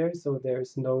silicone in there, so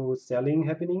there's no selling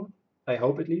happening. I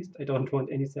hope at least. I don't want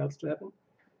any sales to happen.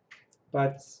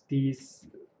 But these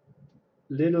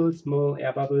little small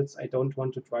air bubbles, I don't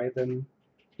want to dry them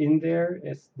in there,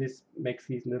 as this makes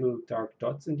these little dark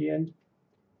dots in the end,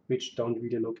 which don't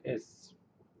really look as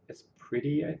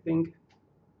pretty, I think.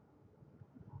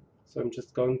 So I'm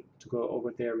just going to go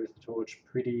over there with the torch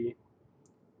pretty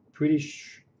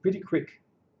quick.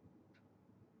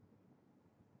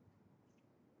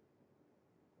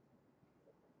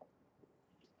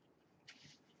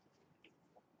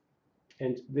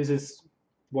 And this is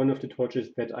one of the torches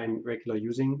that I'm regularly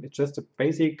using. It's just a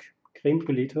basic creme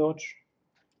brulee torch,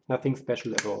 nothing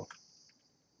special at all.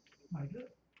 Michael?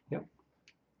 Yeah.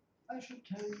 I should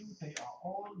tell you they are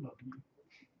all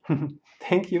lovely.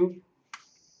 Thank you.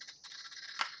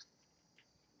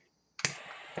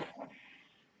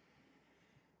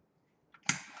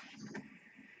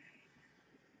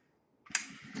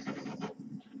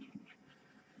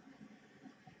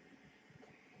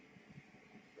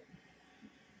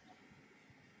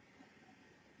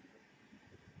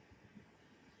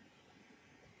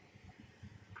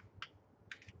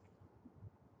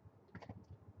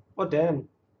 Oh damn,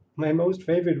 my most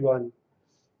favorite one.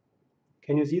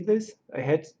 Can you see this? I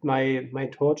had my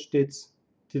torch did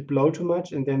blow too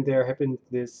much, and then there happened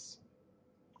this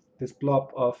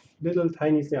blob of little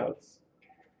tiny cells,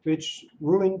 which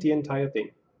ruined the entire thing.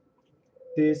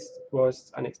 This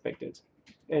was unexpected,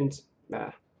 and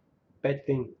bad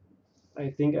thing. I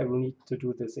think I will need to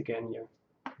do this again here.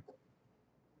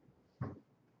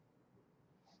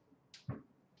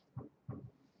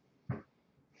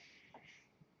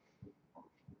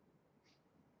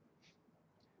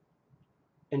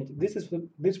 And this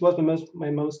was my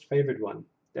most favorite one.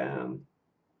 Damn.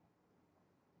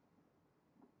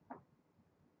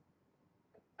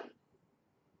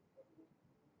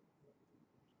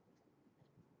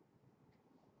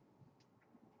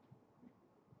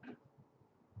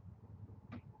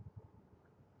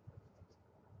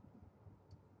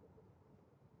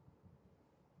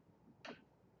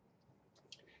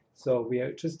 So we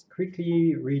are just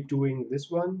quickly redoing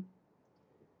this one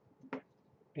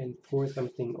and pour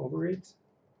something over it.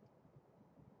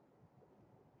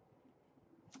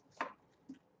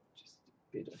 Just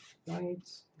a bit of light.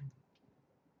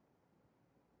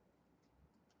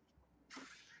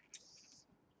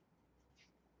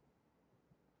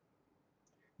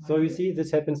 So you see,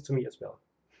 this happens to me as well.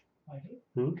 Michael?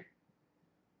 Hmm?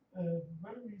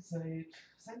 When we say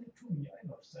send it to me, I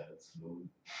love that slowly.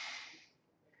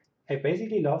 I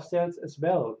basically love cells as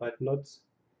well, but not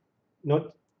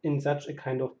in such a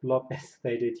kind of blob as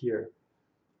they did here.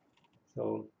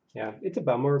 So yeah, it's a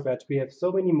bummer, but we have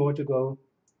so many more to go.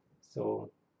 So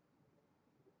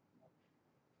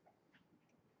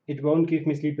it won't give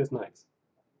me sleepless nights,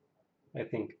 I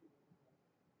think.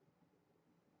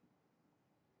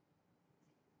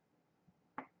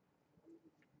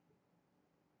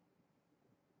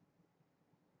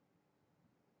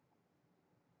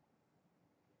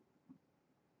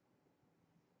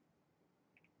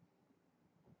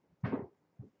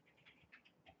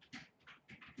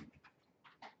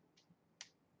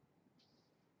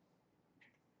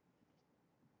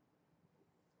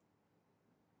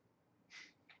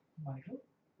 Michael?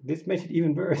 This made it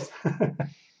even worse.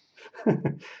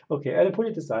 Okay, I'll put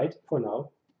it aside for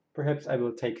now. Perhaps I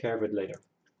will take care of it later.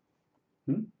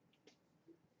 I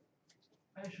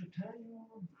should tell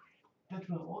you that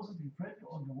will also be printed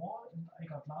on the wall, and I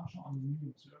got larger on the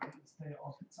medium surface. They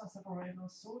are pizza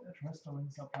separators sold at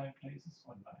restaurant supply places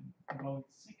online. About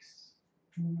 6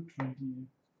 to 20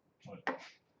 total.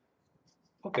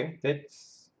 Okay,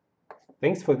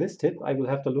 thanks for this tip. I will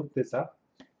have to look this up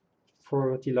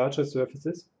for the larger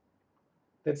surfaces.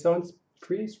 That sounds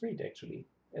pretty sweet, actually,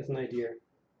 as an idea.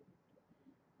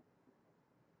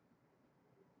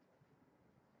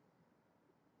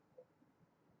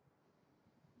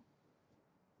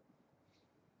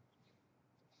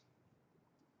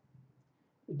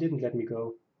 It didn't let me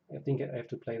go. I think I have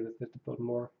to play with it a bit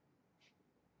more.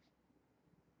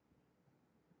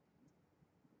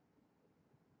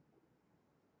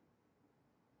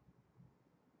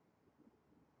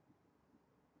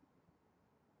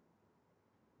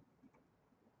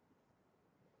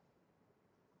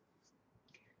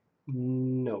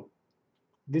 No,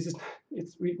 this is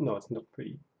no, it's not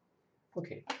pretty.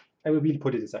 Okay, I will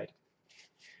put it aside.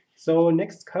 So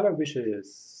next color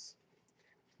wishes.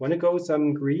 Want to go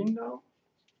some green now?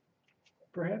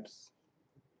 Perhaps?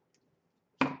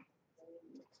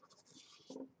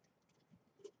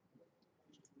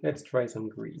 Let's try some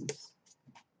greens.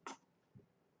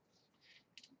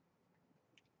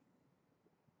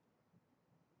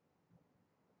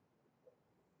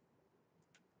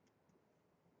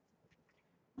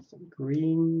 Some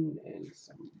green and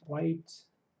some white.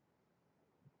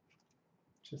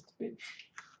 Just a bit.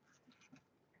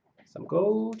 Some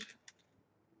gold.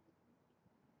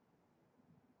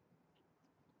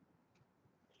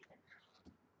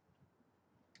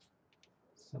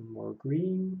 Some more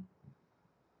green.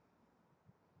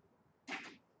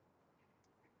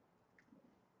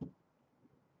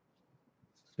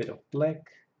 Bit of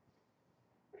black.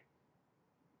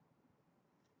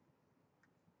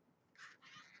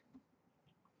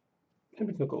 And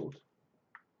a bit of gold.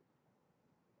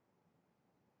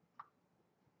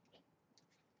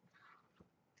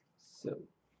 So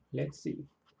let's see.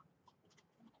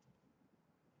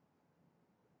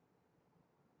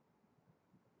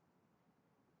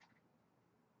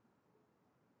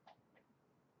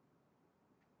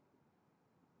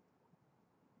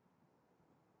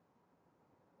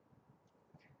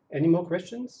 Any more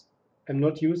questions? I'm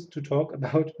not used to talk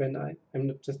about when I'm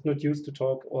not used to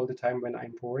talk all the time when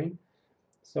I'm pouring.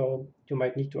 So you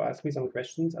might need to ask me some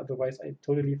questions. Otherwise, I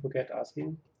totally forgot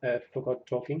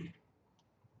talking.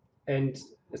 And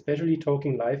especially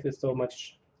talking live is so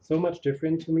much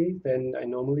different to me than I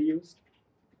normally use,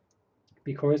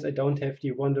 because I don't have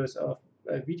the wonders of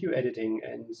video editing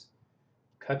and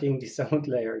cutting the sound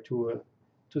layer to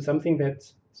something that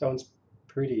sounds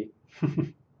pretty.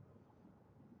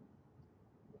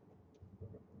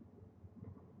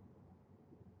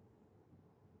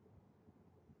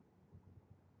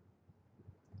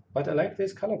 But I like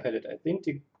this color palette. I think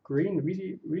the green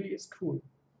really is cool.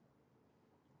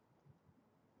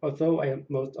 Although I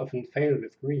most often fail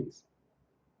with greens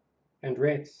and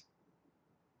reds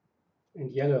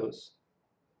and yellows.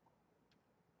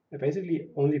 It basically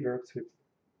only works with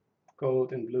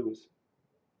gold and blues.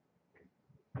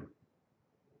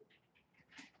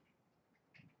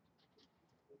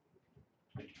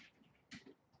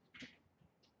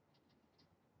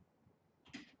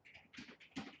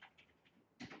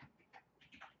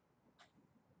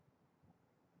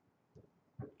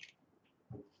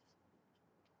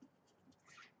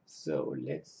 So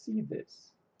let's see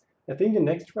this. I think the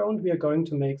next round we are going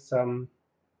to make some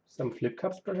flip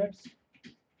cups, perhaps.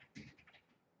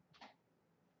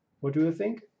 What do you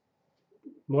think?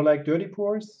 More like dirty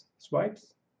pours,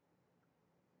 swipes?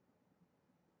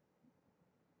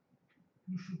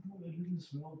 You should do a little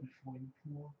swirl before you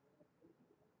pour.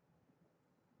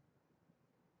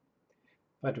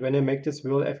 But when I make this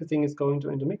swirl, everything is going to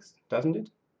intermix, doesn't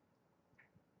it?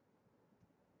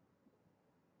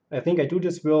 I think I do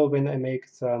this swirl when I make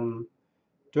some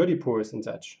dirty pours and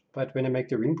such. But when I make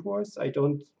the ring pours, I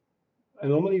don't. I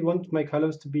normally want my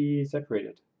colors to be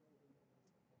separated.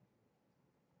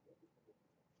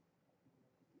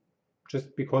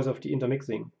 Just because of the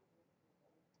intermixing.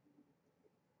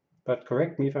 But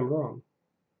correct me if I'm wrong.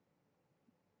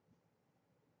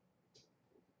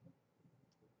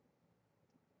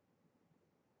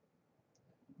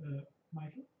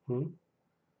 Michael? Hmm?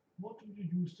 What do you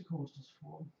use the coasters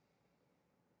for?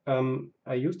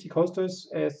 I use the coasters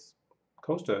as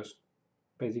coasters,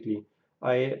 basically.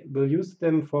 I will use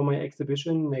them for my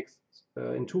exhibition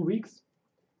in 2 weeks.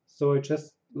 So I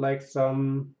just like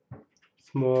some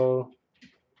small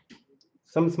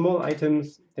some small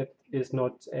items that is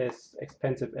not as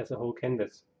expensive as a whole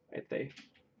canvas, I'd say.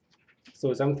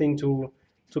 So something to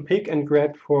pick and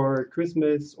grab for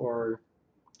Christmas, or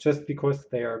just because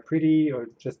they are pretty, or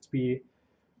just to be,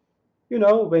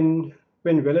 when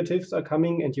relatives are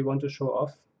coming and you want to show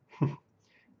off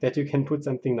that you can put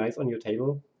something nice on your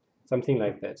table, something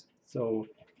like that. So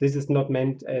this is not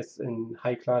meant as an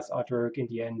high-class artwork in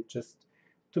the end, just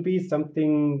to be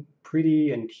something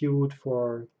pretty and cute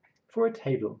for a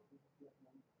table.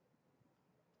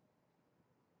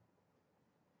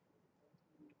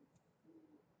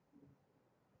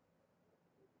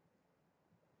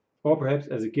 Or perhaps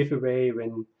as a giveaway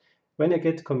when I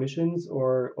get commissions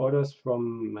or orders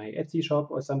from my Etsy shop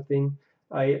or something,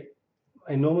 I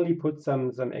I normally put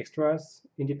some extras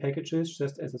in the packages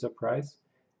just as a surprise,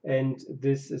 and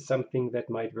this is something that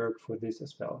might work for this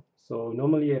as well. So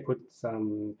normally I put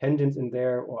some pendants in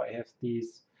there, or I have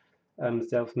these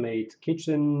self-made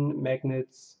kitchen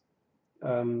magnets.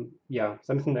 Yeah,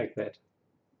 something like that.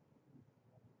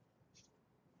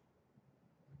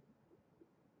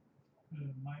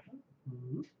 Michael,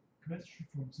 Mhm. question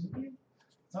from Cindy.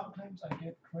 Sometimes I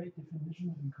get great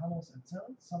definition in colors and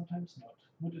cells, sometimes not.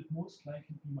 Would it most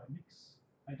likely be my mix?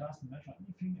 I doesn't measure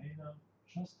anything either,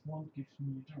 just won't give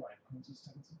me the right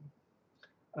consistency.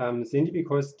 Simply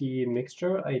because the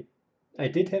mixture, I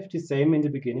did have the same in the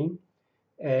beginning,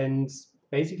 and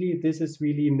basically this is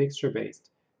really mixture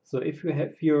based. So if you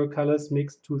have your colors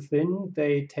mixed too thin,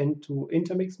 they tend to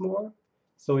intermix more.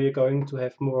 So you're going to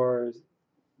have more,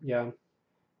 yeah,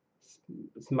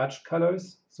 smudged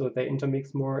colors. So they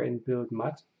intermix more and build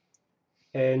mud.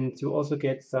 And you also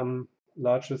get some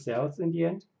larger cells in the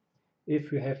end.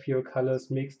 If you have your colors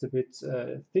mixed a bit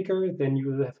thicker, then you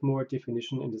will have more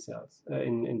definition in the cells,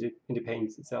 in the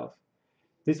paints itself.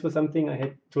 This was something I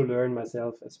had to learn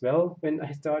myself as well when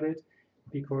I started,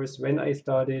 because when I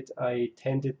started, I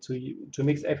tended to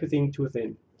mix everything too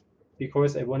thin,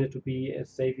 because I wanted to be as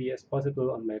savvy as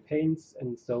possible on my paints,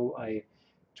 and so I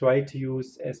tried to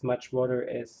use as much water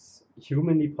as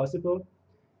humanly possible,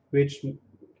 which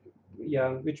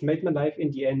which made my life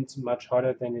in the end much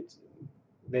harder than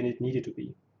it needed to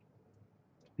be,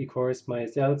 because my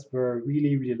cells were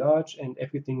really really large and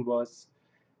everything was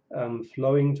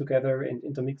flowing together and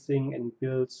intermixing and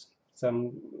built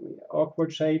some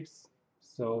awkward shapes.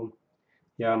 So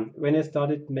yeah, when I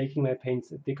started making my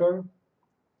paints thicker,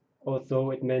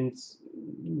 although it meant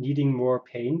needing more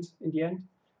paint in the end,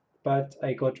 but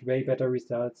I got way better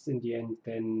results in the end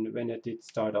than when I did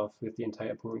start off with the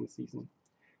entire pouring season.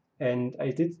 And I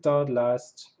did start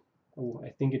last, oh, I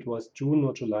think it was June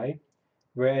or July,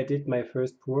 where I did my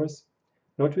first pours,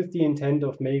 not with the intent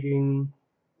of making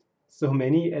so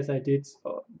many as I did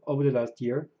over the last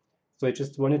year. So I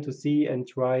just wanted to see and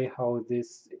try how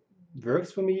this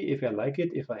works for me, if I like it,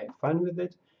 if I have fun with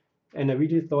it. And I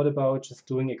really thought about just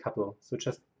doing a couple. So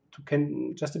just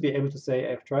to be able to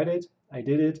say I've tried it, I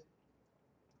did it,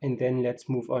 and then let's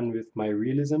move on with my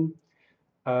realism.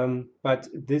 But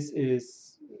this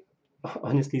is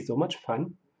honestly so much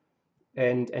fun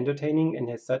and entertaining and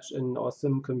has such an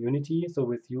awesome community. So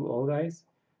with you all guys,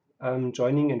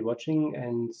 joining and watching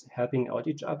and helping out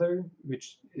each other,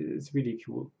 which is really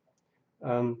cool.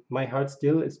 My heart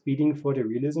still is beating for the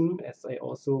realism, as I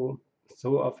also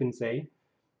so often say,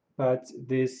 but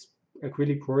this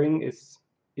acrylic pouring is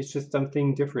just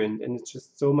something different, and it's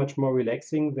just so much more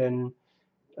relaxing than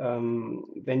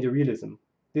the realism.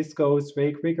 This goes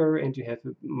way quicker, and you have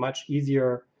a much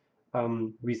easier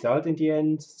result in the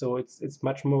end. So it's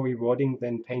much more rewarding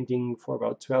than painting for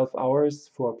about 12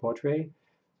 hours for a portrait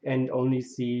and only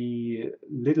see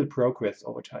little progress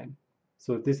over time.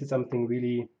 So this is something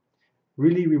really,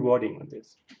 really rewarding on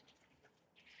this.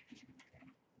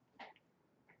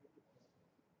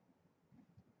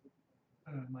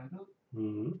 Michael,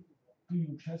 Mhm. do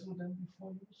you gesso them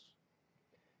before use?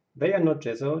 They are not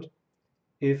gessoed.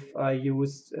 If I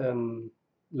use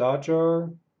larger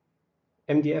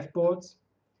MDF boards,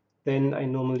 then I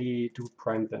normally do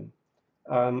prime them.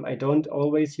 I don't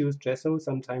always use gesso.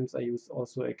 Sometimes I use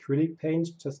also acrylic paint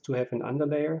just to have an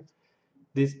underlayer.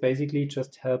 This basically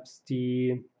just helps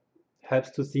to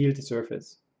seal the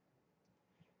surface.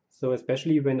 So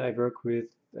especially when I work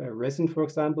with resin, for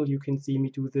example, you can see me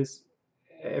do this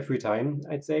every time,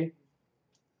 I'd say.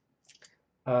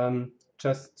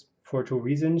 Just for two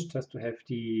reasons, just to have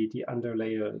the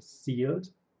underlayer sealed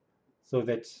so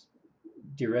that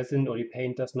the resin or the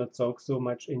paint does not soak so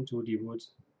much into the wood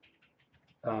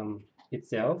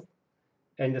itself.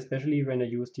 And especially when I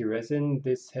use the resin,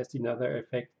 this has another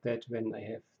effect that when I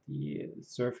have the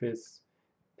surface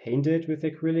painted with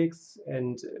acrylics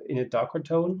and in a darker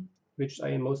tone, which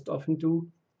I most often do,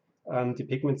 the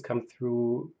pigments come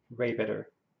through way better.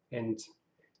 And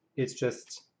it's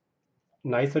just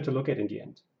nicer to look at in the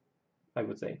end, I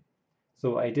would say.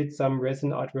 So I did some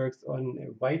resin artworks on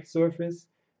a white surface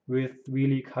with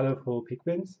really colorful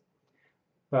pigments,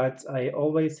 but I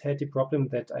always had the problem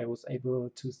that I was able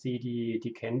to see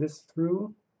the canvas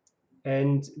through,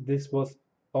 and this was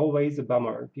always a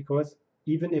bummer because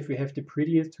even if we have the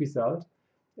prettiest result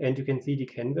and you can see the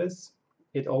canvas,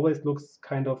 it always looks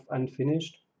kind of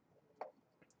unfinished.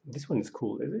 This one is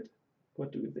cool, is it?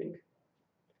 What do you think?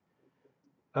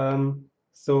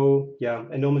 So yeah,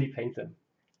 I normally paint them.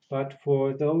 But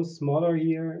for those smaller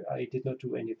here, I did not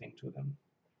do anything to them.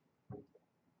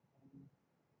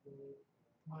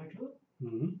 Michael,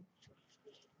 Mhm.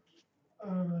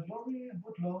 Laurie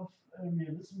would love a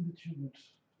realism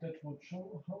that would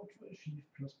show how to achieve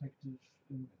perspective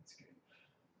in landscape.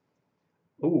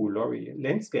 Oh, Laurie,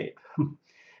 landscape.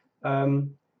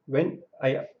 Um, when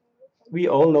we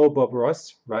all know Bob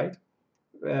Ross, right?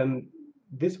 Um,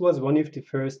 this was one of the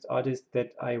first artists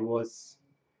that I was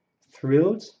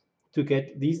thrilled to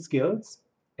get these skills,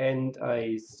 and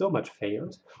I so much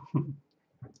failed.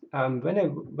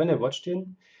 When I watched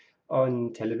him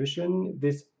on television,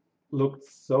 this looked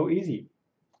so easy.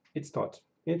 It's not.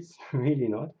 It's really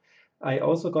not. I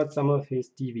also got some of his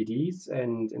DVDs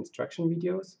and instruction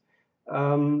videos.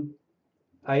 Um,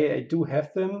 I do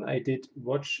have them. I did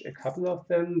watch a couple of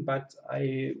them, but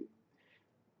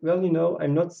well,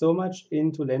 I'm not so much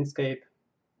into landscape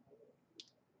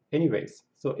anyways.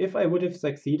 So if I would have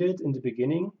succeeded in the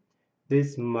beginning,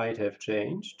 this might have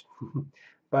changed,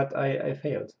 but I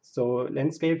failed. So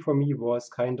landscape for me was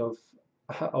kind of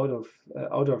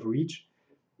out of reach,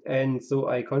 and so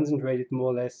I concentrated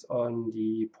more or less on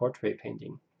the portrait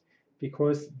painting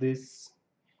because this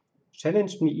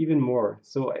challenged me even more.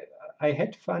 So I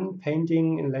had fun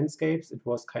painting in landscapes. It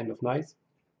was kind of nice,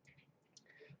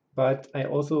 but I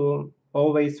also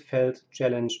always felt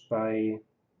challenged by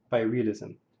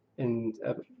realism and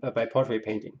by portrait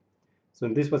painting. So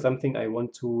this was something I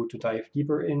want to dive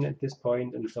deeper in at this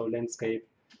point, and so landscape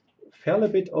fell a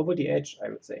bit over the edge, I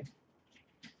would say.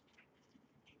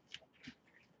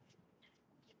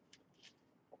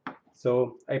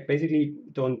 So I basically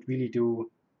don't really do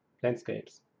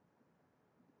landscapes.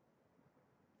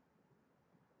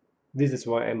 This is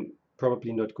why I'm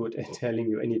probably not good at telling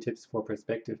you any tips for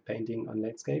perspective painting on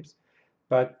landscapes,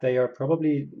 but they are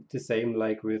probably the same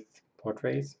like with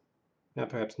portraits. Yeah,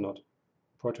 perhaps not.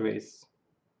 Portrait is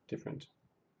different.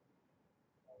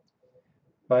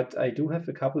 But I do have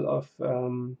a couple of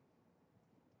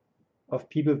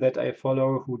people that I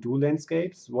follow who do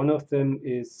landscapes. One of them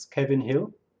is Kevin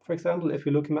Hill, for example. If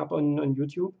you look him up on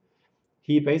YouTube,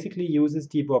 he basically uses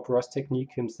the Bob Ross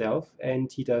technique himself,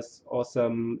 and he does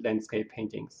awesome landscape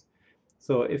paintings.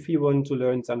 So if you want to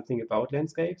learn something about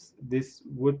landscapes, this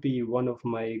would be one of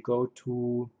my go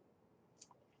to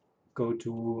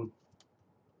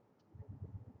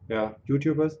yeah,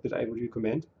 YouTubers that I would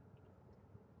recommend.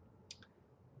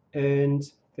 And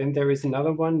then there is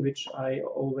another one which I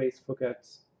always forget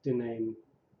the name.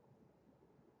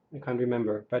 I can't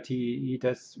remember, but he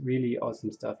does really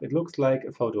awesome stuff. It looks like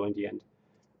a photo in the end.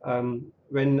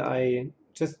 When I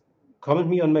just comment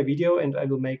me on my video, and I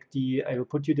will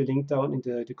put you the link down in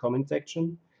the comment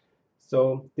section.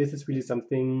 So this is really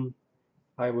something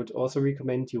I would also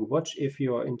recommend you watch if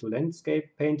you are into landscape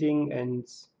painting and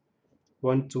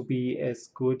want to be as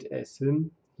good as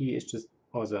him. He is just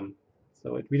awesome.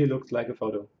 So it really looks like a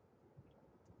photo.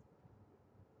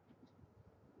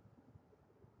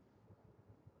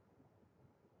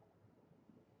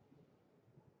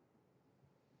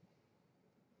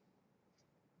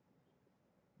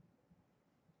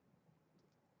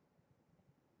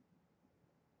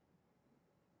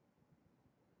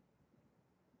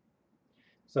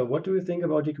 So what do you think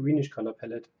about the greenish color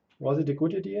palette? Was it a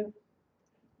good idea?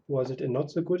 Was it a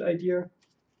not so good idea?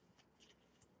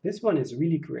 This one is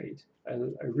really great. I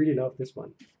really love this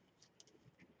one.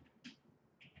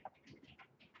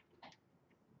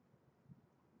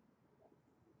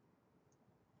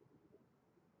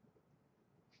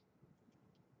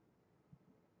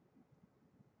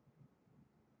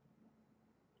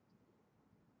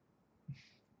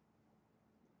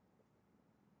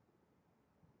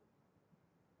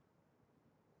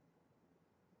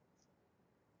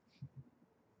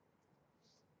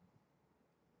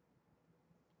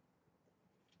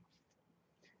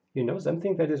 You know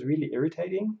something that is really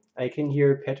irritating? I can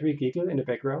hear Patrick giggle in the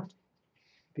background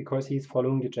because he's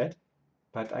following the chat,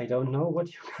 but I don't know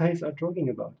what you guys are talking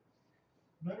about.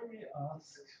 Valerie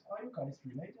asks, are you guys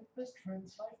related, best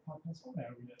friends, life partners, or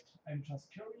married? I'm just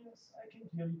curious. I can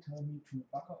clearly tell me two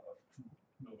bugger of two.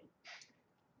 No.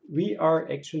 We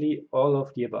are actually all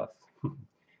of the above.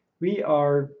 We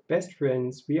are best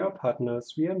friends, we are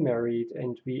partners, we are married,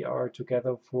 and we are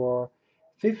together for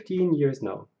 15 years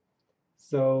now.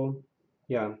 So,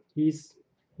 yeah, he's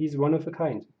one of a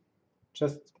kind.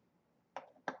 Just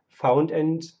found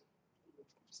and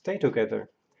stay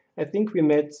together. I think we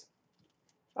met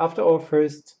after our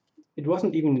first, it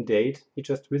wasn't even a date, he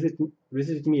just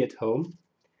visited me at home.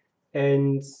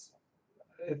 And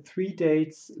 3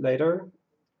 dates later,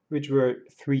 which were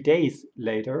 3 days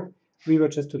later, we were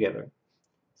just together.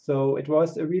 So it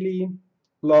was a really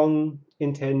long,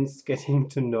 intense getting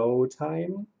to know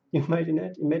time, you might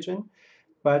imagine.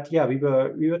 But yeah, we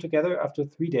were together after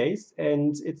 3 days,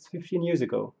 and it's 15 years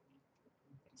ago.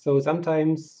 So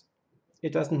sometimes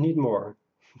it doesn't need more.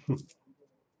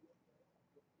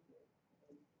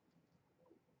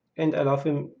 And I love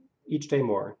him each day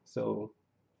more. So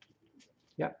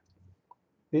yeah,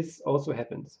 this also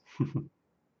happens.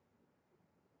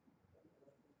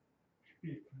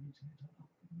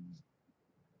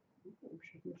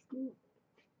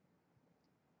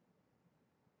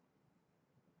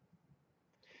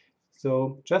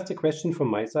 So just a question from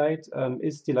my side.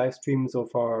 Is the live stream so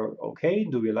far okay?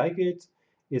 Do you like it?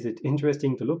 Is it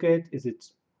interesting to look at? Is it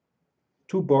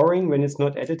too boring when it's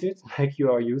not edited, like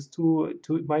you are used to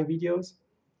my videos?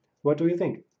 What do you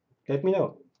think? Let me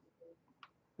know.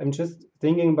 I'm just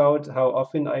thinking about how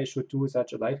often I should do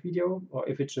such a live video, or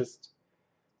if it's just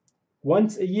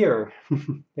once a year.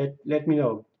 Let me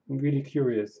know. I'm really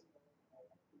curious.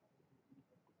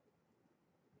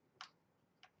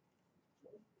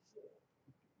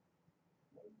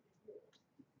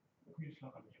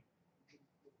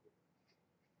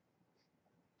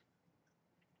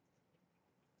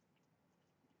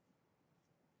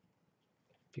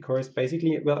 Because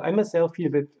basically, well, I myself feel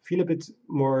a bit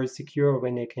more secure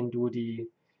when I can do the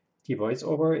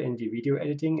voiceover and the video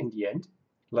editing in the end,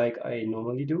 like I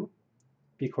normally do,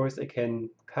 because I can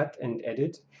cut and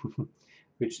edit,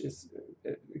 which is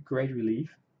a great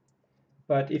relief.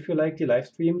 But if you like the live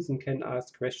streams and can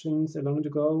ask questions along the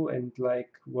go and like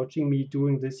watching me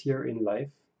doing this here in live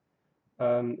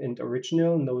and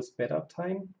original, no sped up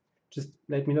time, just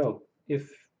let me know.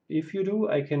 If you do,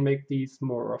 I can make these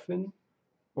more often,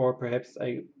 or perhaps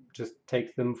I just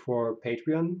take them for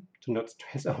Patreon to not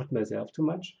stress out myself too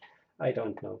much. I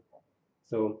don't know.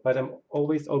 So, but I'm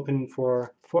always open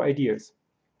for ideas.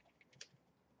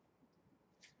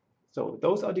 So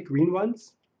those are the green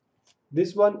ones.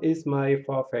 This one is my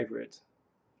far favorite.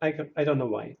 I don't know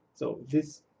why. So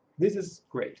this is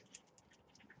great.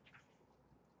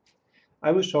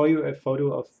 I will show you a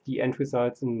photo of the end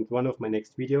results in one of my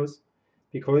next videos,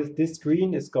 because this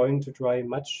green is going to dry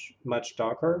much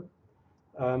darker.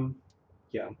 Um,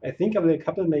 yeah, I think I will a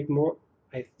couple make more.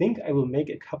 I think I will make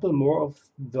a couple more of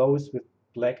those with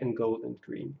black and gold and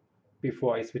green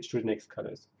before I switch to the next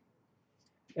colors.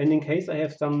 And in case I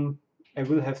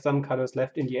will have some colors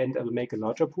left in the end, I will make a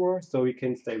larger pour so you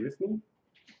can stay with me.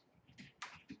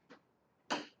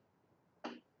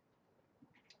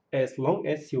 As long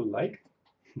as you like.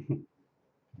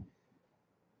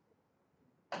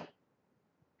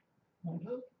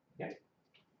 Michael? Yeah.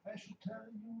 I should tell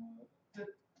you that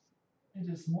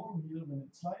it is more real when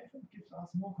it's live and gives us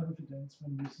more confidence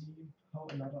when we see how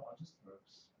another artist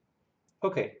works.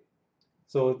 Okay.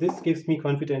 So this gives me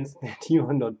confidence that you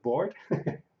are not bored.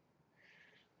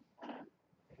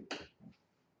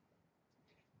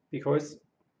 Because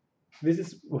this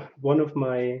is one of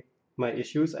my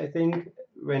issues, I think,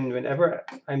 whenever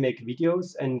I make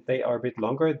videos and they are a bit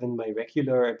longer than my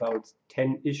regular about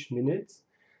 10-ish minutes,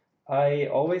 I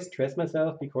always stress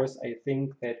myself because I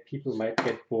think that people might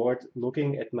get bored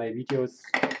looking at my videos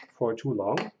for too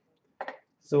long.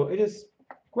 So it is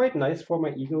quite nice for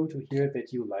my ego to hear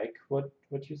that you like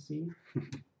what you see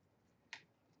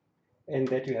and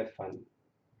that you have fun,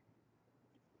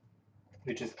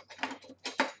 which is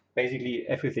basically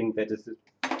everything that is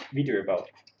a video about.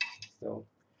 So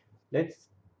let's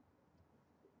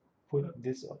put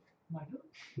this off. Michael?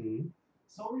 Hmm.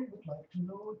 Sorry, would like to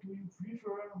know, do you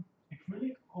prefer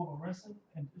acrylic over resin,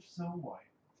 and if so, why?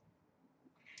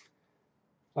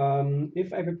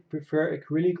 If I would prefer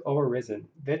acrylic over resin,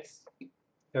 that's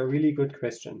a really good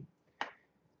question.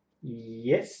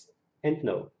 Yes and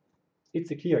no.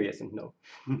 It's a clear yes and no.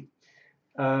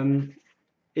 um,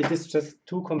 it is just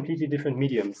two completely different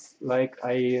mediums. Like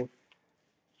if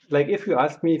you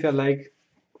ask me if I like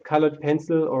colored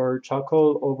pencil or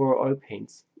charcoal over oil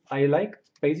paints, I like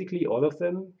basically all of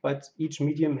them, but each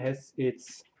medium has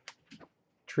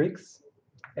tricks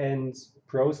and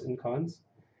pros and cons.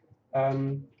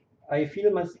 Um, I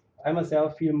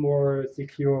myself feel more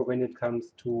secure when it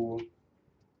comes to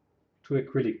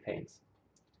acrylic paints.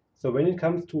 So when it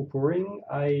comes to pouring,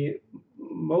 I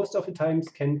most of the times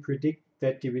can predict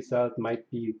that the result might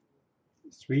be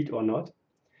sweet or not.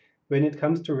 When it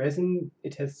comes to resin,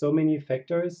 it has so many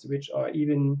factors which are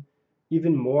even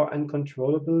more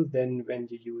uncontrollable than when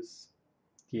you use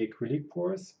the acrylic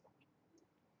pours.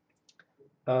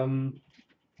 Um,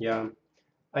 yeah,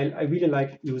 I really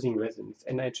like using resins,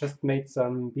 and I just made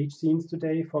some beach scenes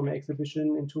today for my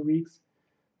exhibition in 2 weeks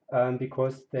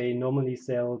because they normally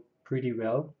sell pretty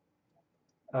well.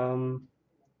 Um,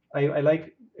 I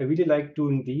really like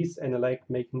doing these, and I like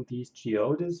making these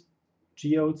geodes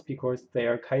because they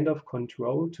are kind of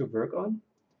controlled to work on.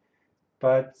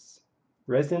 But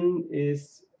resin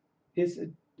is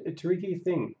a tricky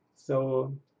thing.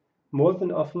 So more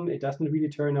than often, it doesn't really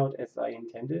turn out as I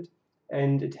intended,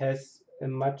 and it has a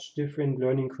much different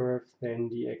learning curve than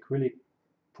the acrylic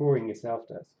pouring itself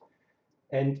does.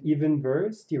 And even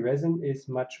worse, the resin is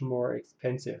much more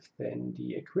expensive than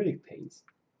the acrylic paints.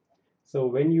 So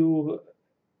when you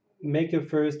make your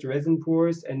first resin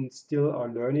pours and still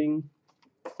are learning,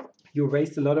 you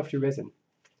waste a lot of the resin.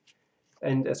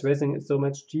 And as resin is so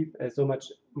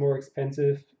much more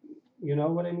expensive, you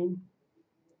know what I mean?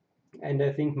 And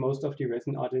I think most of the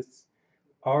resin artists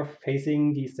are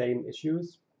facing the same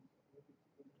issues.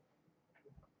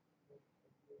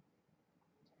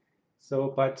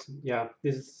 So, but yeah,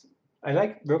 I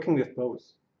like working with both.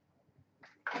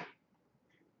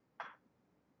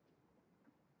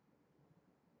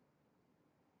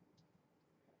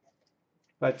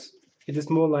 But it is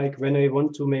more like when I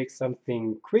want to make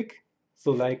something quick,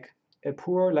 so like a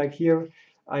pour, like here,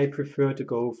 I prefer to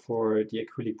go for the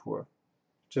acrylic pour.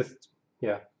 Just,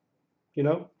 yeah, you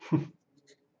know?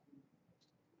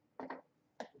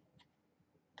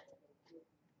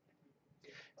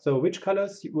 So which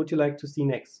colors would you like to see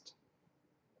next?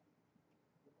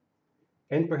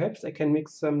 And perhaps I can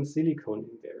mix some silicone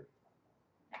in there.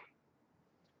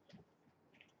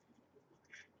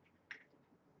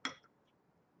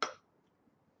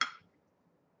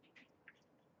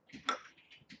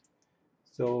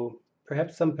 So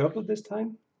perhaps some purple this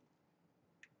time?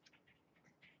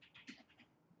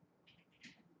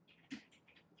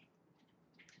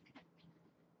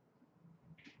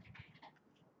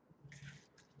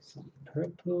 Some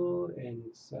purple and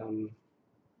some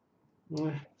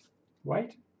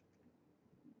white.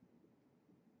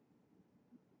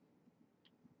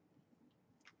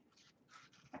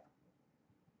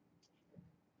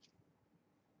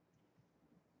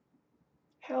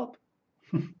 Help!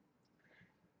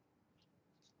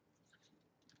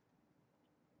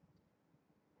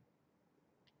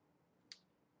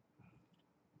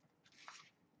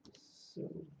 So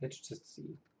let's just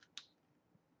see.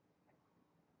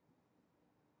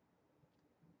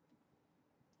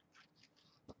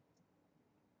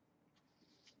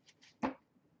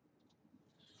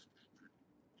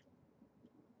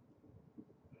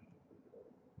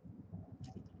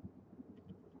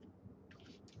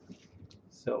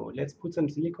 So let's put some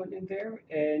silicone in there,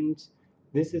 and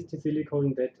this is the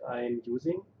silicone that I'm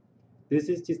using. This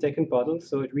is the second bottle,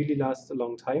 so it really lasts a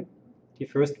long time. The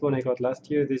first one I got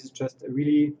last year, this is just a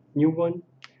really new one,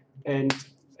 and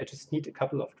I just need a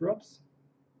couple of drops,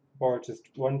 or just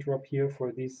one drop here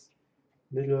for these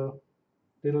little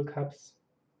cups.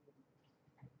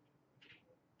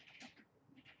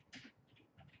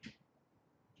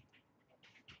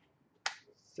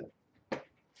 So,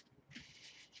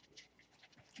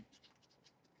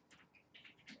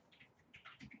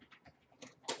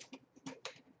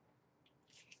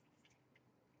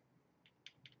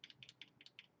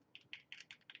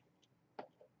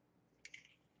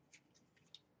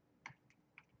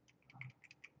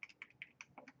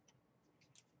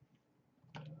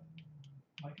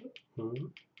 Michael, hmm.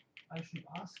 I should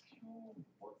ask you,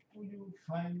 what do you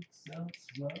find sells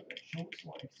well at shows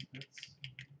or exhibits?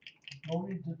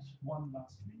 Rory did one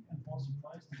last week and was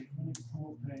surprised that acrylic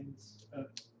pour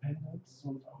pendants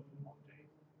sold out in one day.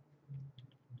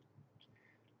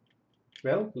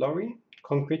 Well, Laurie,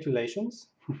 congratulations.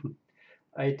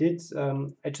 I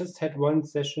just had one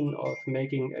session of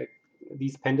making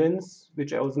these pendants,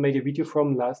 which I also made a video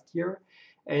from last year.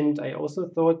 And I also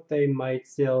thought they might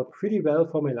sell pretty well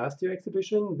for my last year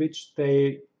exhibition, which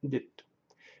they did.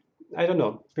 I don't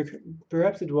know.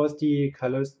 Perhaps it was the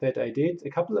colors that I did.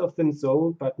 A couple of them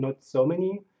sold, but not so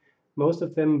many. Most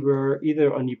of them were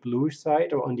either on the bluish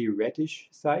side or on the reddish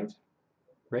side.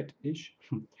 Reddish.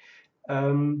 I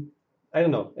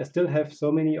don't know. I still have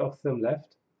so many of them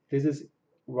left. This is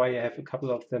why I have a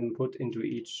couple of them put into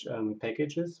each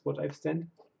packages, what I've sent.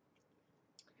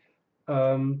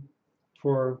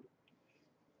 For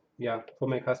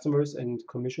my customers and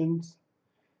commissions.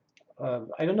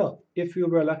 I don't know. If you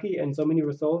were lucky and so many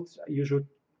results, you should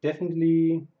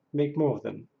definitely make more of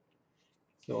them.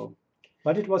 So,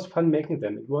 but it was fun making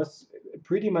them. It was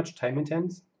pretty much time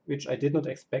intense, which I did not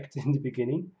expect in the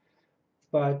beginning.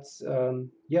 But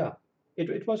yeah,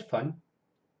 it was fun.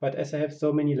 But as I have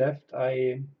so many left,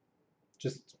 I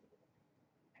just,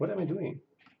 what am I doing?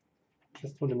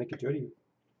 Just want to make a dirty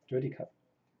cup.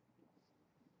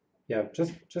 Yeah,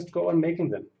 just go on making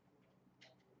them.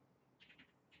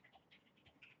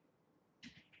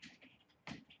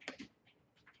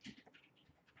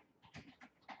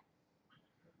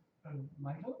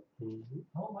 Michael,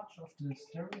 how much of the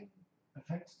stirring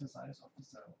affects the size of the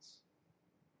cells?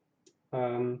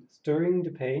 Stirring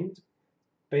the paint,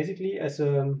 basically as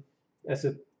a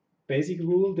basic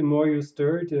rule, the more you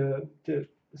stir, the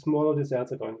smaller the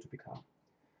cells are going to become.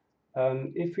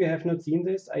 If you have not seen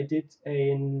this, I did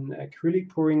an acrylic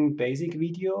pouring basic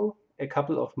video a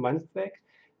couple of months back,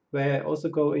 where I also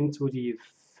go into the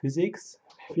physics,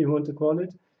 if you want to call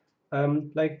it,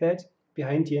 like that,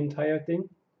 behind the entire thing.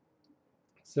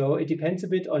 So it depends a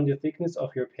bit on the thickness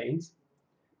of your paints,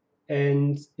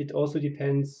 and it also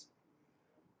depends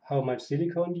how much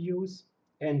silicone you use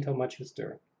and how much you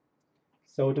stir.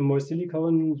 So the more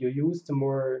silicone you use, the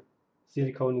more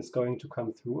silicone is going to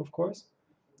come through, of course.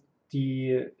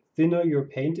 The thinner your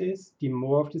paint is, the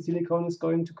more of the silicone is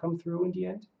going to come through in the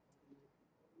end.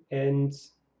 And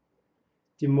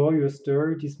the more you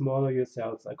stir, the smaller your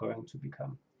cells are going to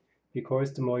become.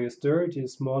 Because the more you stir, the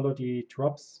smaller the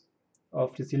drops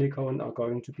of the silicone are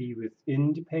going to be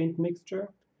within the paint mixture.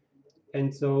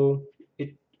 And so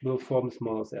it will form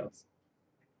smaller cells.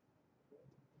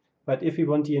 But if you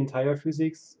want the entire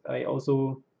physics, I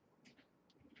also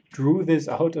drew this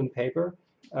out on paper.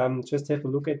 Just have a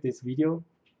look at this video.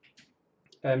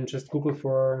 Just Google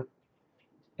for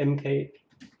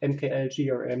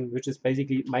MKLGRM, which is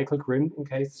basically Michael Grimm, in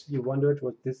case you wondered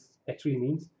what this actually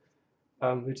means,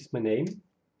 which is my name.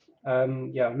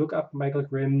 Yeah, look up Michael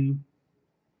Grimm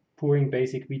pouring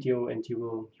basic video and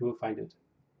you will find it.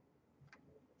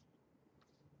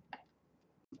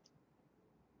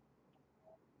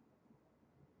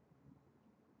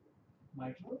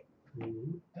 Michael,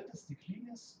 that is the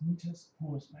cleanest, neatest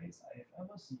pour space I have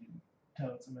ever seen,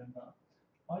 tells Amanda.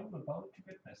 Are you about to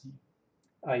get messy?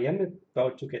 I am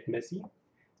about to get messy.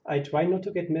 I try not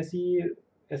to get messy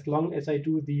as long as I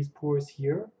do these pours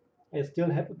here. I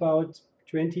still have about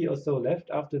 20 or so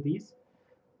left after these.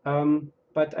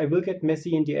 But I will get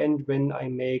messy in the end when I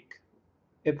make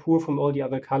a pour from all the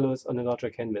other colors on a larger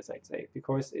canvas, I'd say,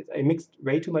 because I mixed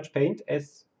way too much paint,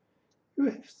 as you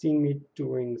have seen me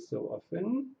doing so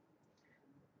often.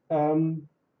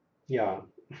 Yeah,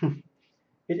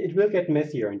 it will get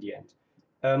messier in the end.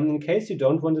 In case you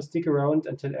don't want to stick around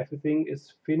until everything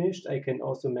is finished, I can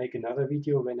also make another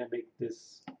video when I make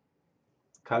this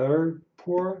color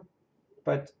pour.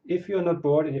 But if you're not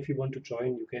bored and if you want to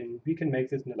join, we can make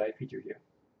this in a live video here.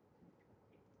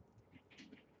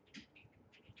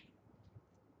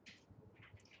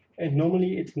 And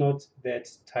normally it's not that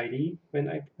tidy when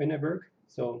I work,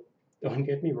 so don't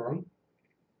get me wrong.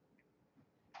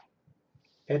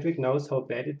 Patrick knows how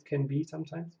bad it can be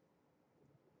sometimes.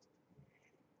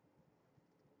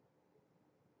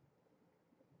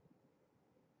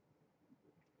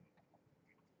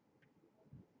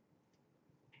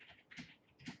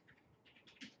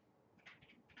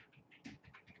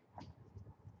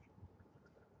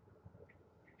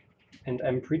 And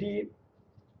I'm pretty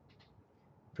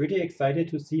excited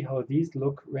to see how these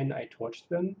look when I torch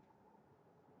them,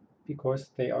 because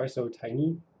they are so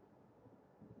tiny.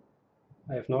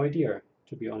 I have no idea,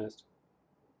 to be honest.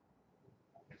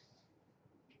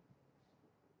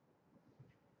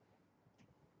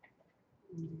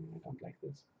 I don't like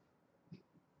this.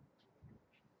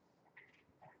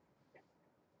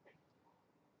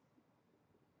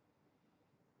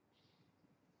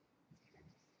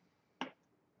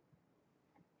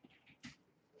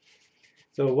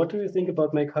 So what do you think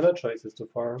about my color choices so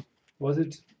far? Was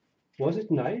it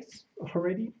nice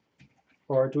already?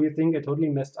 Or do you think I totally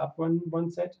messed up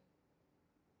one set?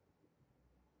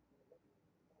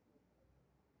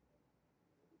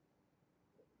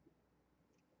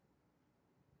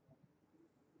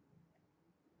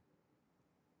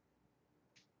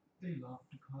 They love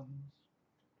the colors.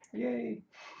 Yay!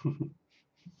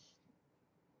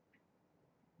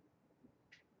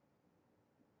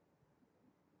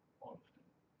 All of them.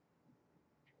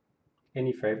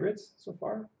 Any favorites so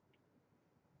far?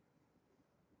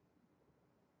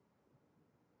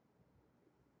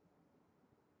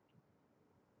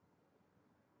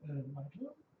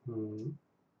 Michael, Hmm.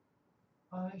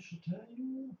 I should tell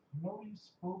you, Laurie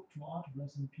spoke to art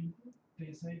resin people.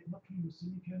 They said not to use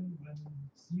silicone when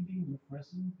sealing with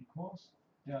resin because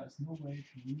there is no way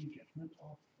to really get rid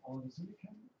of all the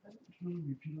silicone and it will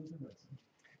repeal the resin.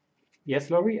 Yes,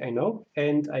 Laurie, I know,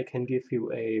 and I can give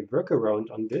you a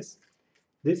workaround on this.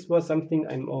 This was something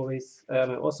I'm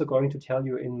also going to tell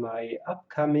you in my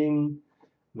upcoming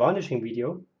varnishing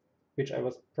video, which I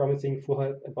was promising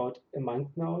for about a month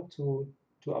now to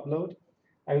upload.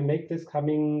 I will make this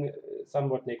coming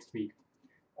somewhat next week.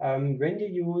 When you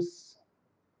use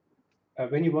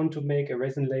when you want to make a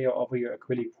resin layer over your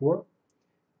acrylic pour,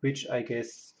 which I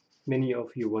guess many of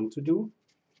you want to do,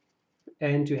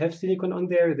 and you have silicone on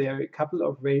there, there are a couple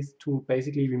of ways to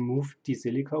basically remove the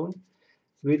silicone,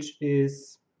 which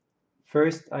is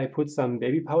first I put some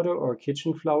baby powder or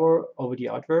kitchen flour over the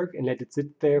artwork and let it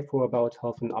sit there for about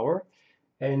half an hour.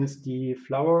 And the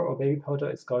flour or baby powder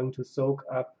is going to soak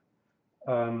up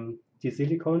the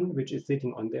silicone which is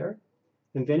sitting on there.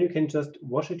 And then you can just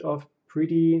wash it off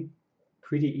pretty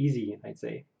easy, I'd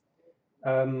say.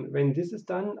 When this is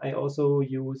done, I also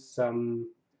use some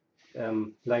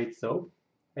light soap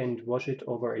and wash it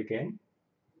over again.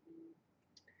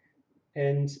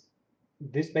 And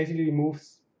this basically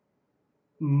removes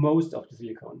most of the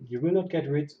silicone. You will not get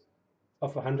rid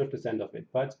of 100% of it,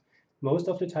 but most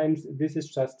of the times this is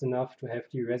just enough to have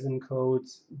the resin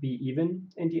coats be even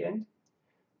in the end.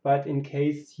 But in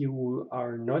case you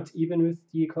are not even with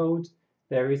the coat,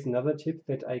 there is another tip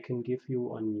that I can give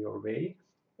you on your way,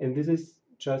 and this is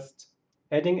just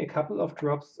adding a couple of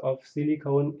drops of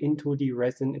silicone into the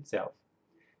resin itself.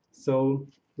 So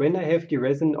when I have the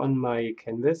resin on my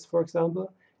canvas, for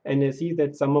example, and I see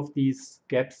that some of these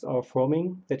gaps are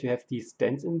forming, that you have these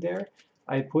dents in there,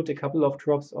 I put a couple of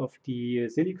drops of the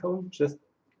silicone, just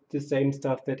the same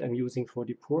stuff that I'm using for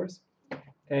the pores,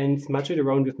 and smudge it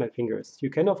around with my fingers. You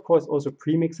can, of course, also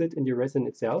pre-mix it in the resin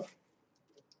itself.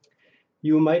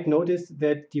 You might notice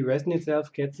that the resin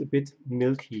itself gets a bit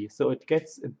milky, so it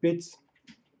gets a bit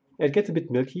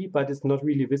milky, but it's not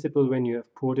really visible when you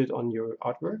have poured it on your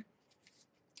artwork.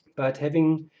 But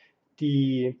having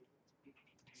the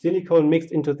silicone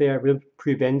mixed into there will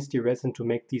prevent the resin to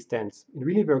make these dents. It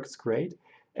really works great.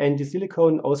 And the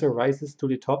silicone also rises to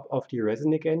the top of the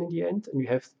resin again in the end. And you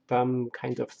have some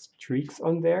kind of streaks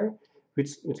on there,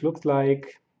 which looks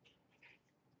like,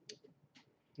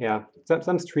 yeah,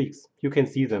 some streaks. You can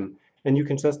see them. And you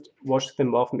can just wash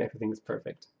them off and everything is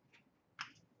perfect.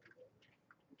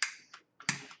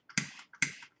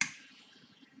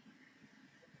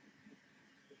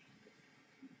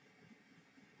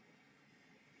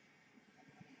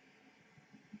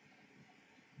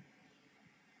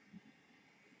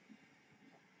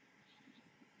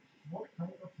 What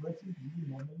kind of resin do you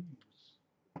normally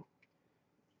use?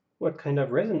 What kind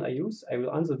of resin I use? I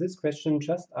will answer this question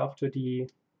just after the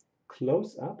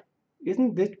close-up.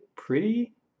 Isn't it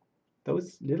pretty?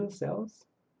 Those little cells?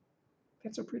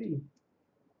 That's so pretty.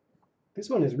 This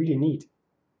one is really neat.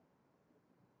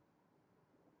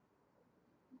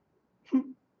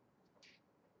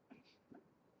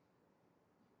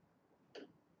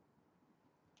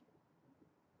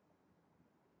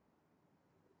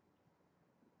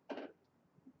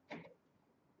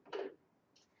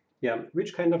 Yeah,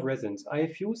 which kind of resins?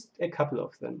 I've used a couple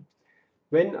of them.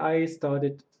 When I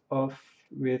started off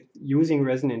with using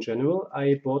resin in general,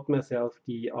 I bought myself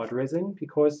the art resin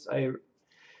because I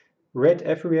read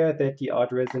everywhere that the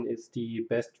art resin is the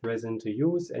best resin to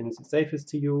use and the safest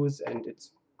to use, and it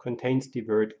contains the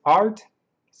word art,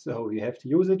 so you have to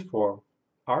use it for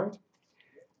art,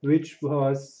 which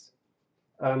was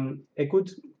a good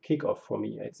kickoff for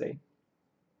me, I'd say.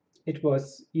 It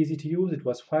was easy to use, it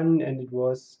was fun, and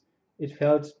it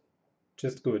felt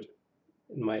just good,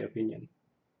 in my opinion.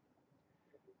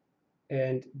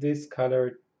 And this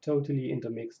color totally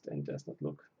intermixed and does not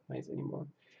look nice anymore.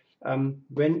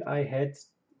 When I had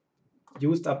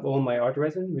used up all my art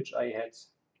resin, which I had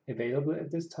available at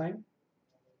this time,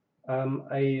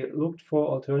 I looked for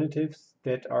alternatives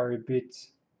that are a bit,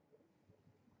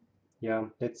 yeah,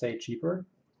 let's say cheaper.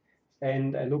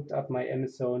 And I looked up my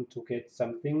Amazon to get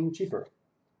something cheaper.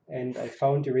 And I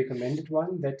found the recommended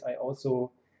one that I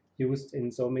also used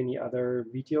in so many other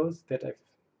videos that I've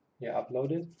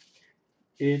uploaded.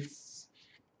 It's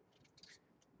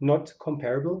not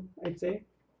comparable, I'd say.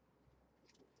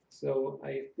 So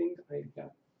I think I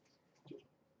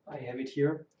have it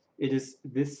here. It is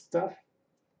this stuff.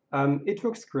 It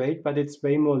works great, but it's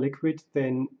way more liquid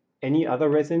than any other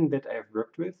resin that I've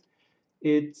worked with.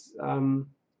 It's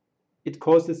it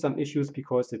causes some issues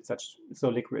because it's so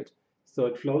liquid. So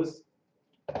it flows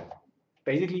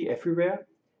basically everywhere,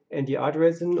 And the art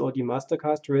resin or the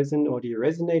mastercast resin or the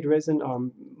resonate resin are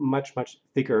much, much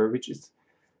thicker, which is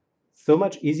so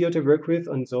much easier to work with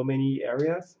on so many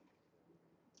areas.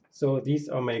 So these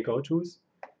are my go-tos.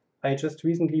 I just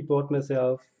recently bought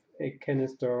myself a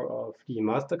canister of the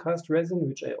mastercast resin,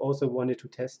 which I also wanted to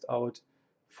test out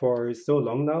for so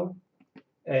long now.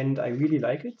 And I really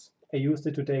like it. I used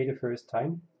it today the first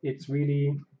time. It's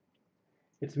really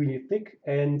thick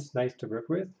and nice to work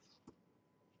with.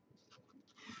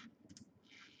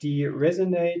 The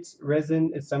resonate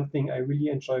resin is something I really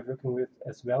enjoy working with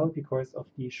as well because of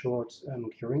the short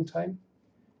curing time.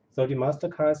 So the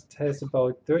mastercast has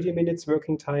about 30 minutes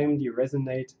working time. The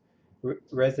resonate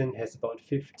resin has about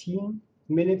 15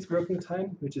 minutes working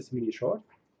time, which is really short.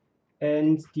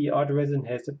 And the art resin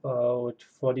has about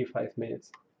 45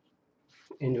 minutes.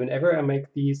 And whenever I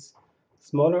make these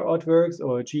smaller artworks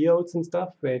or geodes and stuff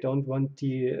where I don't want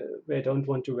the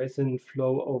resin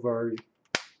flow over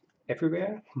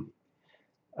everywhere,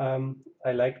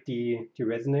 I like the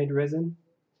resonate resin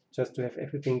just to have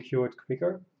everything cured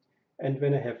quicker. And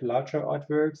when I have larger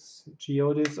artworks,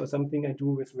 geodes or something I do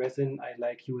with resin, I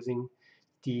like using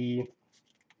the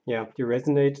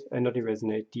resonate, not the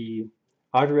resonate, the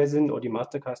art resin or the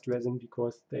mastercast resin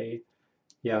because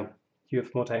you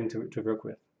have more time to work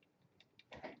with.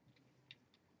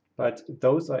 But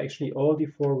those are actually all the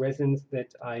 4 resins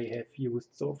that I have used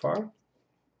so far.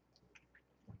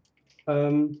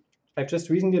 I've just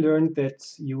recently learned that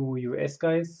you US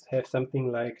guys have something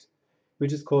like,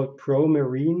 which is called Pro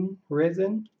Marine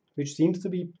resin, which seems to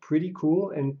be pretty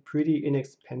cool and pretty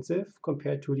inexpensive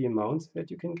compared to the amounts that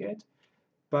you can get.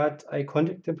 But I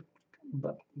contacted,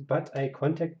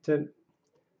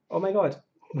 oh my God,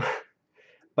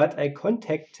 but I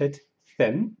contacted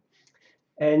them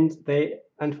and they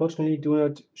unfortunately do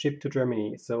not ship to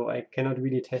Germany. So I cannot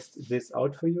really test this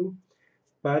out for you.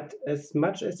 But as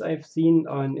much as I've seen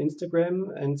on Instagram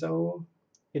and so,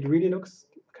 it really looks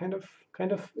kind of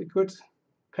a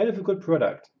good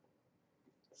product.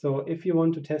 So if you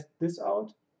want to test this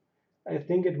out, I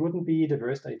think it wouldn't be the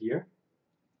worst idea.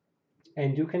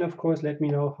 And you can of course let me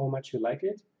know how much you like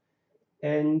it.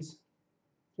 And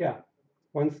yeah,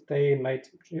 once they might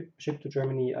ship to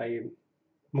Germany, I'm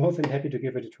more than happy to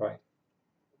give it a try.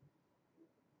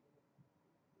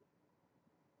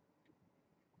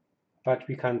 But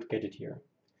we can't get it here.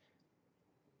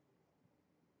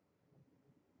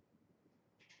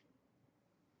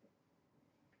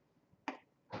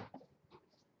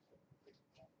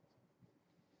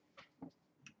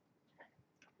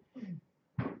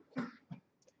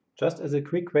 Just as a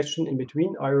quick question in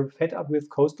between, are you fed up with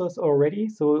coasters already?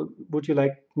 So would you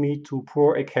like me to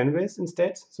pour a canvas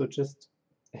instead? So just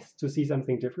to see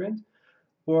something different?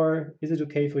 Or is it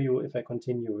okay for you if I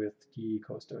continue with the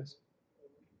coasters?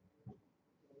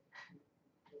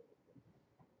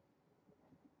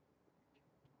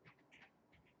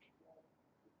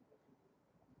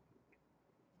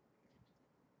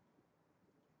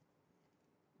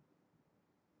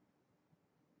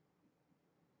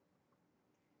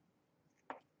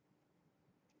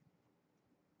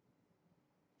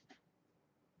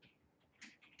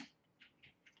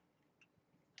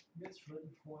 Yes, ready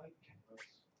for a canvas.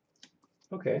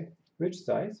 Okay, which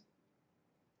size?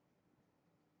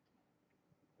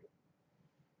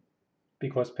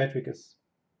 Because Patrick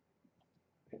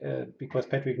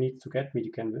needs to get me the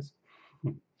canvas.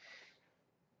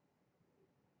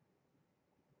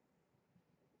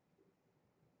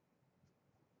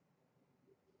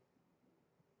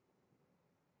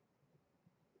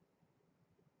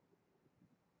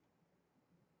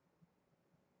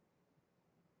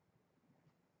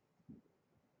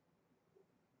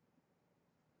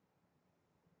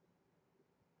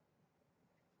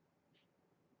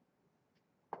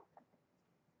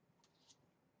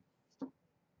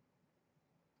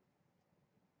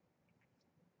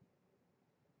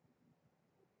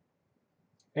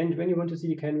 And when you want to see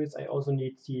the canvas, I also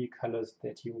need the colors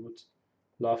that you would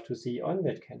love to see on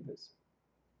that canvas,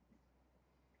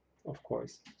 of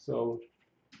course. So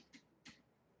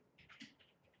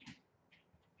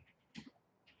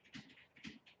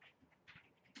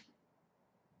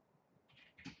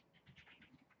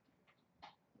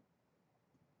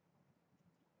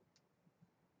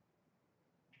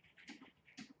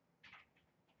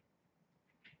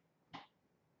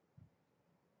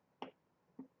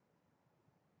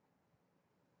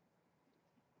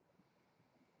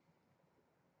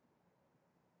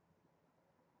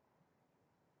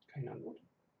keine Ahnung.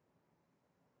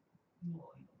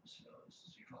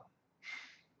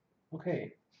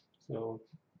 Okay, so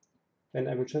then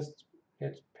I will just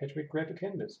let Patrick grab a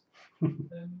canvas.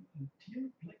 Teal,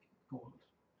 black, gold.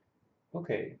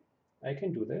 Okay, I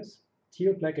can do this.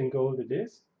 Teal, black, and gold it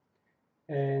is.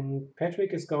 And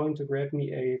Patrick is going to grab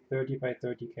me a 30 by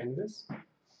 30 canvas.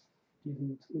 Die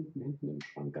sind unten, hinten im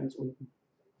Schrank, ganz unten.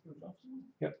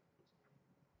 Ja.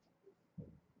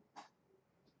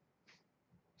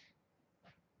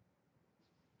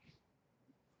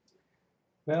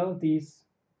 Well, these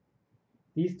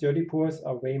dirty pours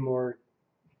are way more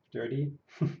dirty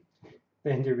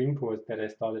than the ring pours that I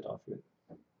started off with.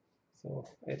 So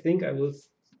I think I will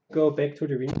go back to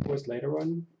the ring pours later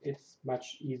on. It's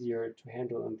much easier to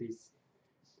handle on these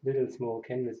little small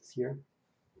canvases here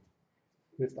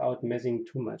without messing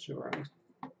too much around.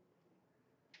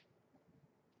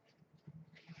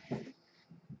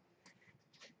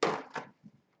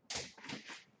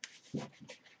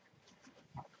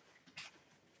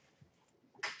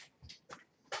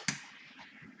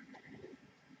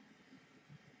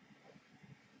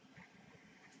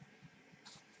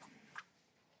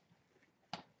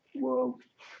 Whoa!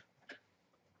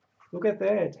 Look at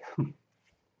that!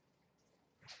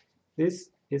 This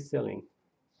is selling.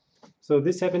 So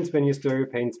this happens when you stir your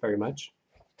paints very much.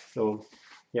 So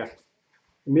yeah,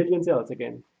 a million sales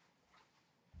again.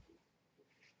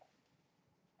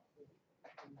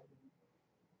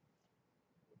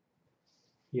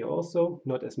 Here also,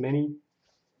 not as many.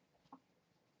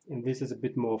 And this is a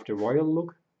bit more of the royal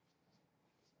look.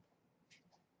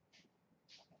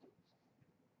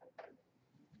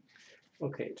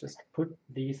 Okay, just put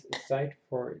these aside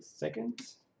for a second.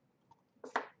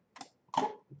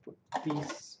 Put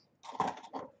these.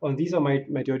 Oh, these are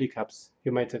my dirty cups.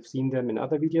 You might have seen them in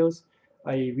other videos.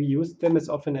 I reuse them as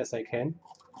often as I can.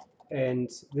 And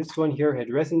this one here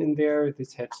had resin in there.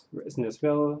 This had resin as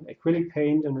well, acrylic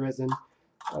paint and resin.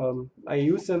 I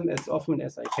use them as often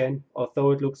as I can, although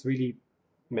it looks really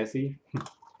messy.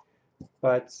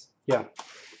 But yeah,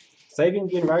 saving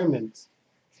the environment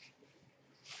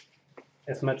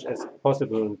as much as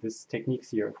possible in these techniques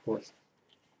here, of course.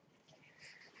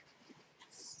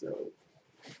 So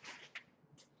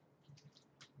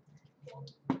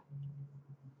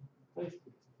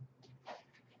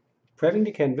prepping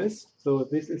the canvas. So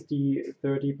this is the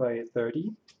 30 by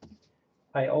 30.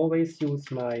 I always use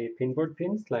my pinboard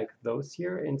pins like those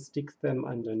here and stick them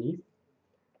underneath.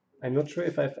 I'm not sure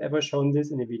if I've ever shown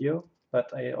this in a video,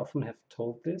 but I often have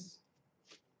told this.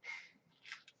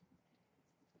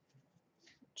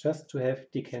 Just to have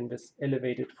the canvas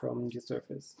elevated from the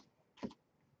surface.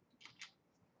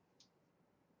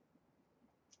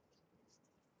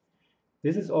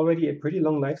 This is already a pretty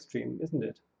long live stream, isn't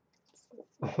it?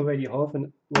 It's already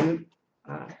one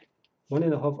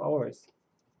and a half hours.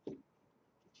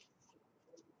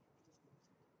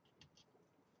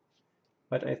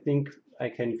 But I think I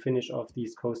can finish off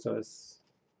these coasters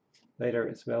later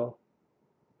as well.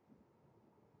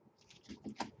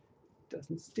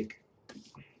 Doesn't stick.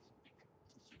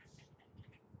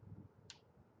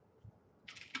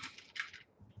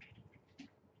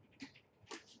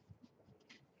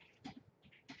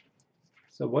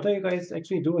 So what are you guys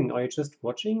actually doing? Are you just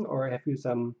watching, or have you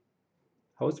some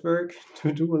housework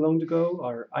to do along the go,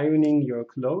 or ironing your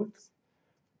clothes,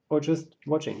 or just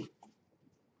watching?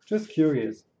 Just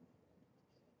curious.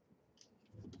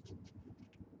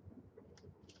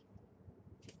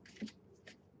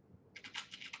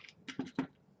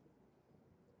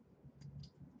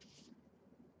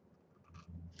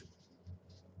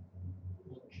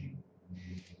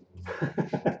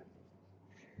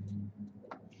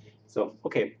 So,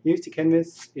 okay, here's the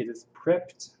canvas. It is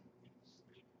prepped.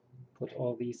 Put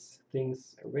all these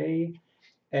things away.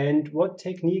 And what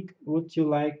technique would you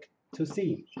like to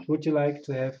see? Would you like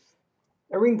to have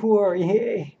a ring pour?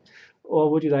 Yay! Or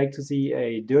would you like to see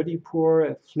a dirty pour,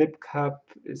 a flip cup,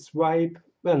 a swipe?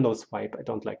 Well, no swipe. I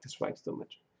don't like the swipe so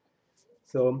much.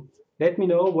 So let me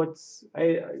know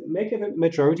I make a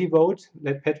majority vote.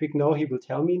 Let Patrick know. He will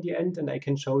tell me in the end, and I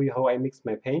can show you how I mixed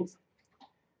my paints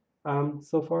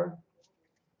so far.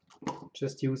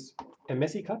 Just use a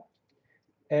messy cup.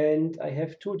 And I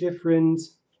have two different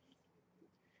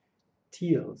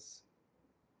teals.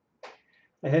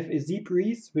 I have a Sea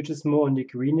Breeze, which is more on the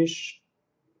greenish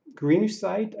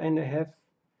side, and I have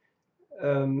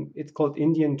it's called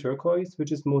Indian Turquoise,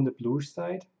 which is more on the bluish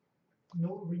side.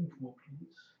 No ring pour,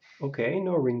 please. Okay,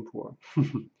 no ring pour.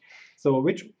 So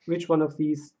which one of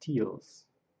these teals?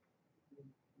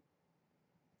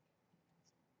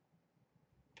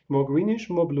 More greenish,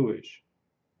 more bluish?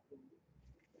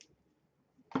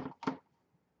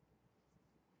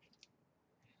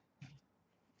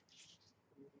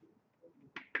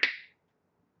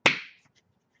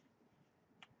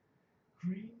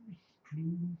 Green,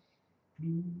 blue,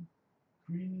 blue,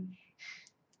 greenish,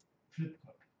 flip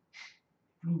cup.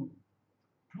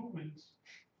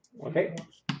 Okay,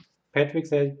 Patrick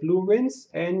said blue rinse,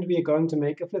 and we are going to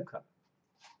make a flip cup.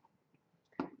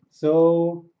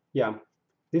 So yeah,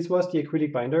 this was the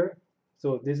acrylic binder.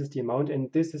 So this is the amount,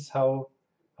 and this is how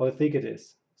thick it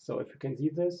is. So if you can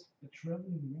see this. A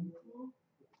traveling room tour?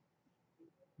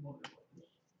 What about this?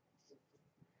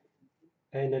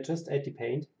 And I just add the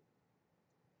paint.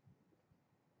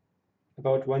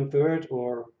 About 1/3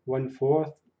 or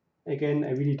 1/4. Again,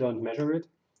 I really don't measure it.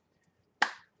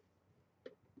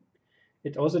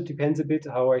 It also depends a bit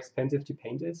how expensive the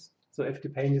paint is. So if the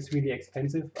paint is really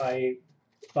expensive, I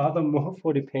bother more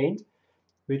for the paint,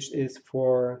 which is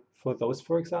for those,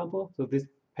 for example. So this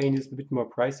paint is a bit more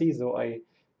pricey, so I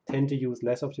tend to use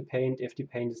less of the paint. If the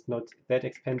paint is not that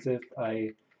expensive,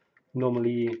 I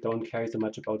normally don't care so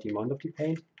much about the amount of the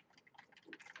paint.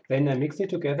 Then I mix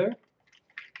it together,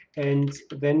 and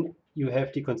then you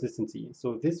have the consistency.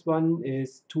 So this one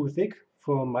is too thick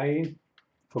for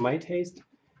my taste,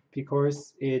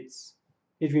 because it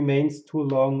remains too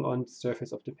long on the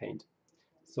surface of the paint.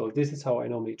 So this is how I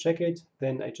normally check it.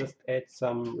 Then I just add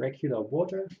some regular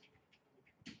water.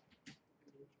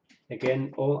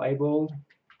 Again, all eyeball,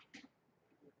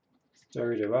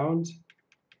 stir it around.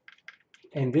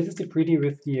 And this is the pretty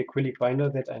with the acrylic binder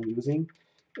that I'm using.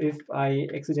 If I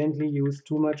accidentally use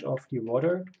too much of the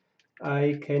water,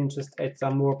 I can just add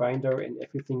some more binder and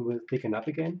everything will thicken up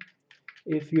again.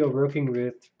 If you're working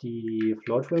with the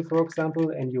floor drill, for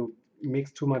example, and you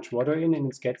mix too much water in and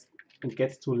it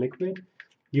gets too liquid,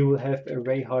 you will have a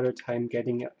way harder time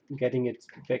getting it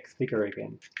back thicker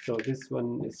again. So this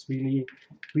one is really,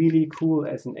 really cool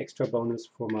as an extra bonus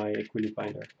for my acrylic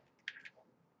binder.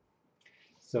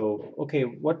 So, okay,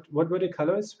 what were the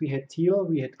colors? We had teal,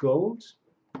 we had gold,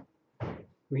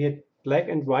 we had black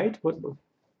and white. What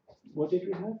did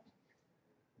we have?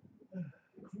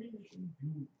 Greenish and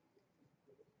blue.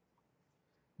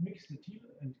 Mix the teal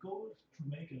and gold to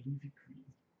make a leafy green.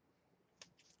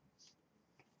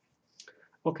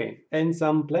 Okay, and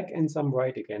some black and some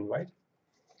white again, right?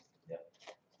 Yeah.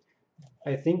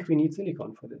 I think we need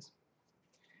silicone for this.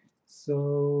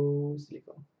 So,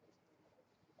 silicone.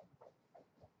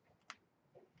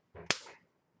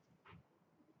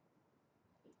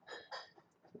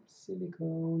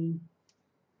 Silicone,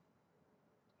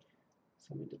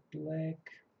 some in the black,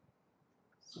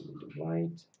 some in the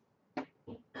white.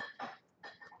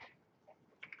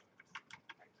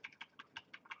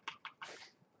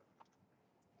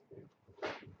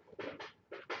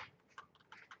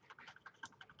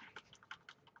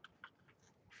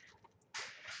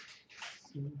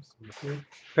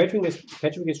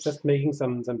 Patrick is just making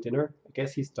some dinner. I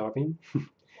guess he's starving.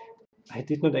 I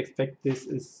did not expect this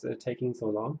is taking so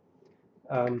long.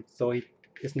 So he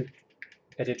isn't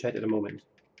at the chat at the moment.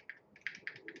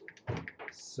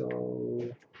 So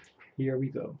here we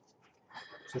go.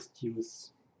 Just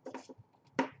use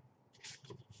a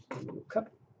little cup.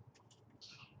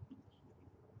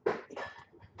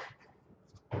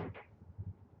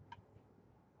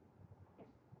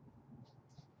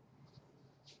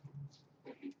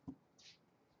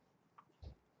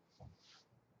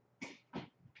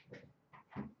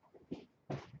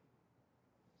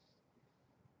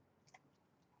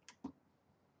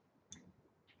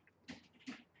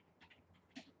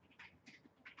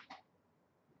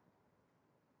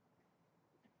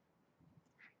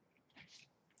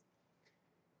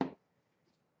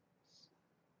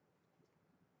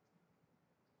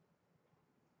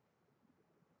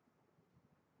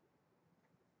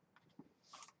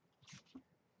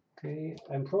 Okay,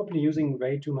 I'm probably using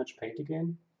way too much paint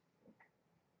again.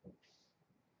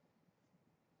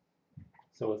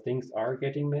 So things are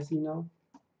getting messy now.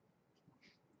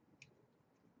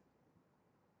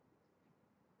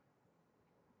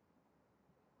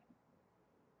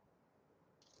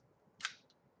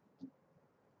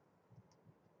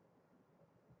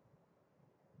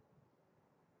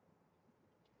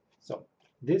 So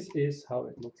this is how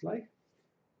it looks like.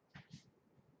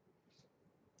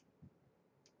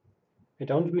 I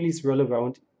don't really swirl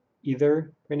around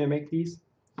either when I make these.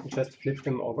 I just flip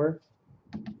them over.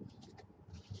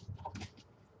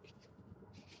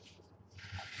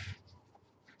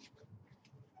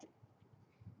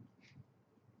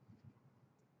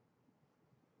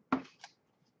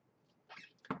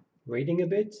 Waiting a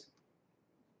bit.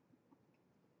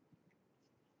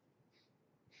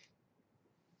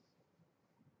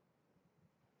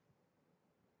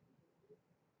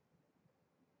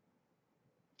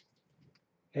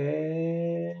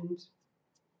 And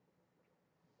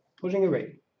pushing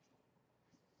away.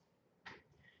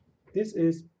 This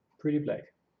is pretty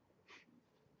black.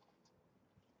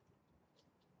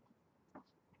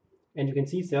 And you can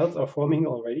see cells are forming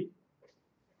already.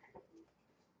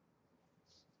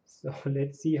 So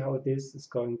let's see how this is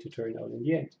going to turn out in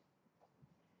the end.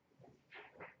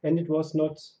 And it was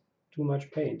not too much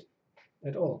paint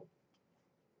at all,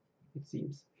 it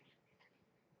seems.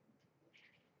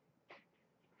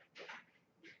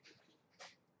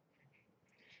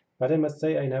 But I must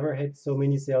say I never had so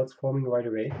many cells forming right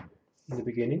away in the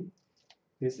beginning.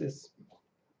 This is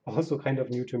also kind of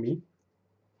new to me.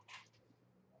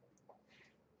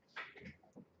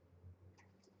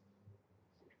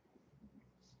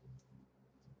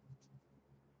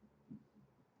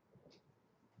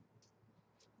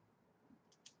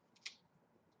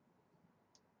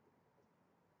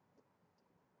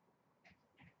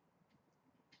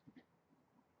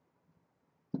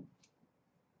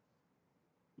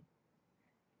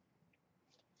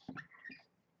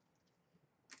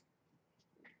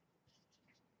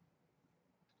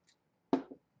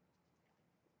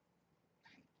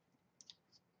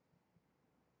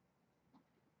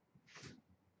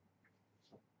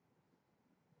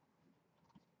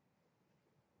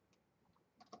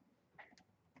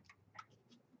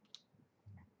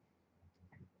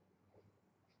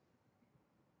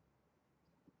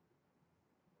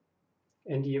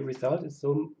 And the result is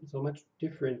so much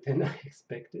different than I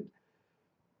expected.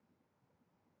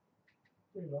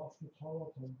 They love the color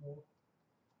combo.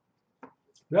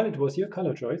 Well, it was your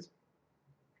color choice.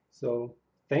 So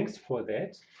thanks for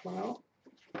that for now.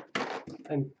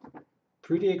 I'm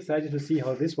pretty excited to see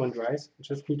how this one dries. I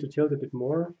just need to tilt a bit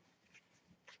more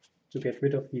to get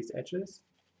rid of these edges.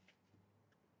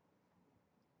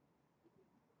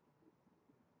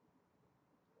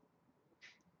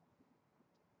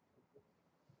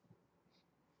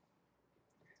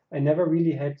 I never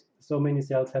really had so many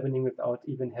cells happening without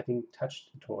even having touched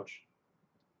the torch.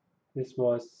 This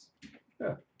was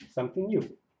something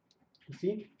new.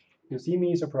 You see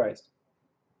me surprised.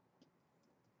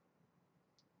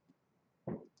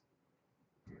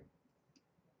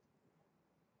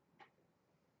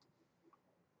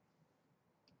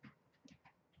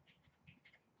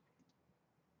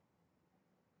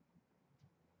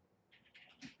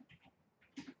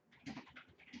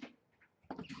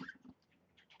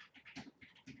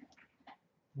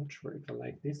 Not sure if I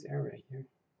like this area here.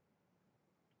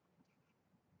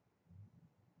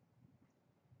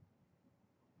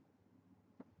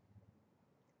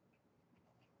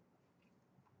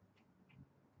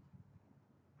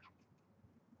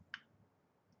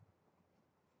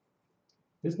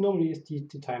 This normally is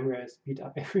the time where I speed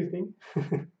up everything.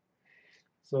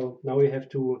 So now we have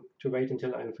to wait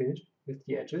until I'm finished with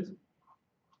the edges.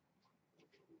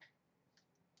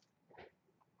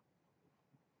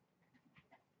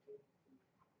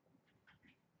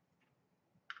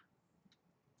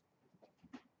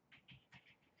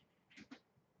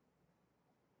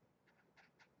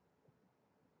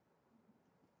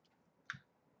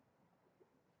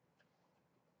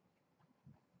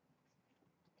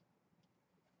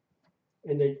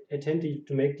 And I tend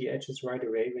to make the edges right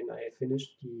away when I finish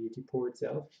the pour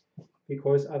itself,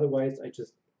 because otherwise I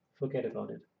just forget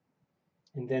about it.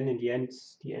 And then in the end,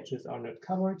 the edges are not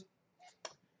covered,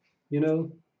 you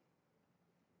know.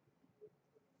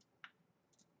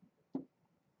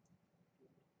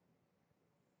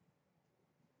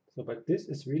 So, but this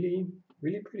is really,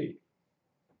 really pretty.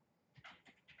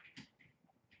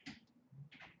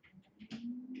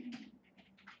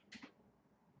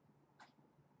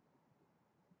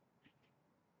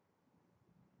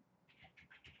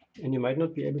 And you might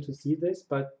not be able to see this,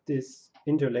 but this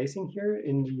interlacing here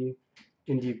in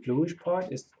the bluish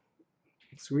part it's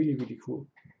really, really cool.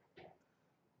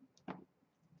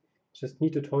 Just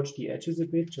need to torch the edges a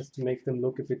bit just to make them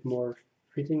look a bit more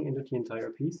fitting into the entire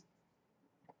piece.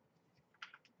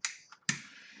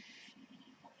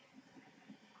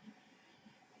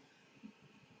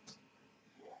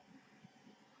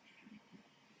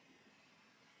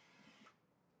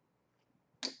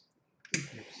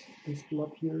 This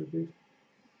blob here a bit.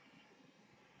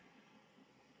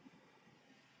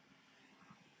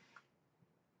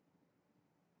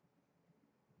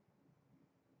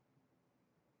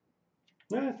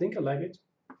 Yeah, I think I like it.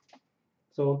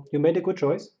 So you made a good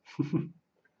choice.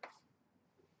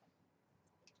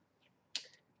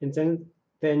 And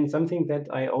then something that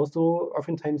I also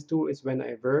oftentimes do is when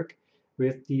I work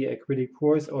with the acrylic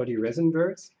pours or the resin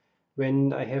works,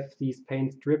 when I have these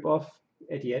paints drip off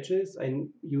at the edges, I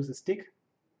use a stick,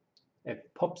 a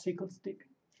popsicle stick,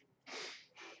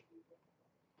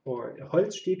 or a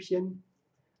Holzstäbchen.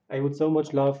 I would so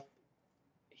much love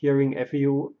hearing every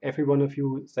one of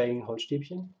you saying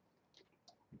Holzstäbchen.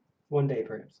 One day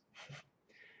perhaps.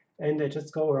 And I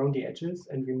just go around the edges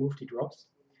and remove the drops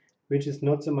which is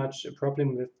not so much a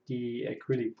problem with the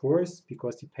acrylic pours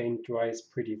because the paint dries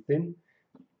pretty thin.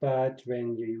 But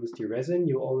when you use the resin,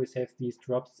 you always have these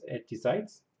drops at the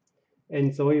sides.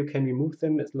 And so you can remove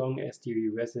them as long as the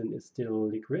resin is still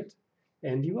liquid.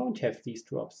 And you won't have these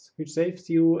drops, which saves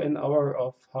you an hour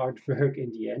of hard work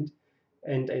in the end.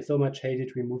 And I so much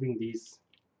hated removing these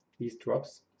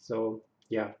drops. So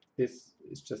yeah, this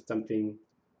is just something,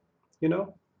 you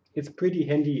know, it's pretty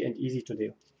handy and easy to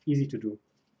do. Easy to do.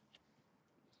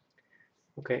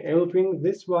 Okay, I will bring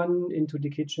this one into the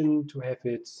kitchen to have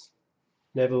it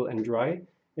level and dry.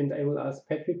 And I will ask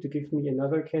Patrick to give me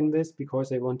another canvas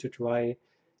because I want to try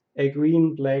a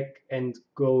green, black, and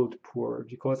gold pour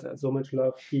because I so much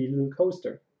love the little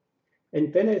coaster.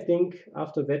 And then I think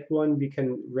after that one we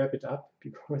can wrap it up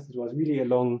because it was really a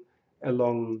long, a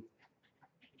long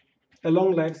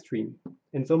live stream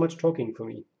and so much talking for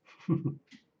me.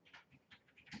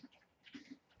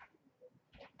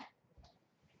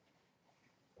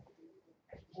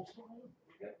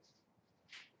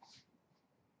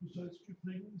 Du sollst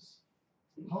übrigens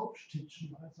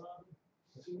Haupttittchen mal sagen.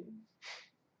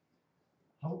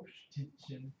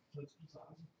 Haupttittchen sollst du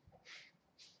sagen.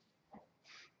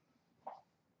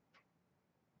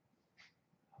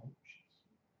 Haupttittchen.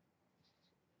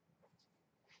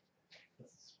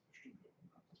 Das ist bestimmt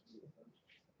irgendwas.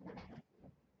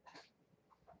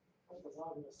 Ich kann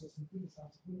sagen, dass das ein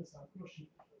Bundesland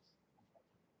unterschiedlich ist.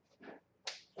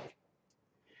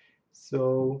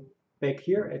 So back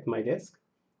here at my desk.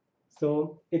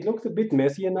 So it looks a bit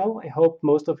messier now. I hope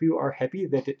most of you are happy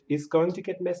that it is going to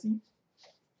get messy.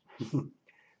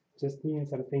 Just need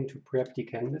something to prep the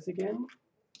canvas again.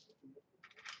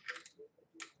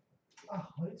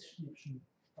 Ach, Holzstäbchen.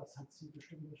 Das hat sie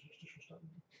bestimmt nicht richtig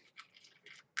verstanden.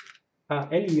 Ah,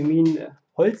 Ellie, you mean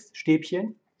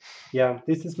Holzstäbchen? Yeah,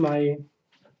 this is my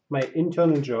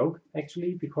internal joke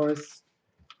actually because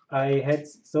I had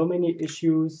so many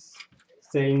issues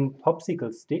saying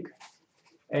popsicle stick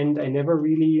and I never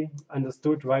really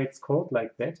understood why it's called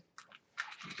like that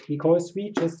because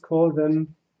we just call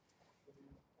them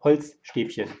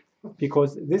Holzstäbchen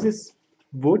because this is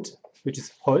wood, which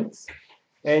is Holz,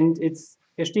 and it's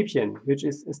a Stäbchen, which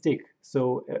is a stick,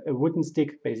 so a wooden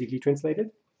stick basically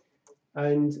translated.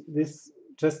 And this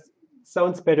just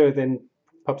sounds better than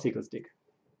popsicle stick.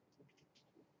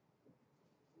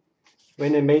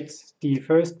 When I made the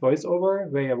first voiceover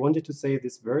where I wanted to say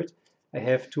this word, I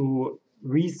have to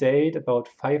re-say it about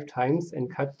 5 times and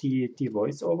cut the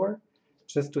voiceover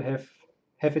just to have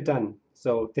it done.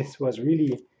 So this was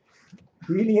really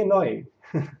annoying.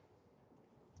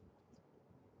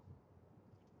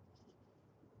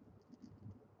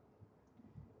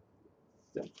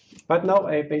 So, but now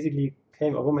I basically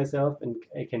came over myself and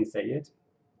I can say it.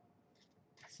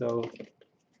 So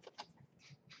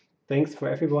thanks for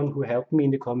everyone who helped me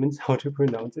in the comments how to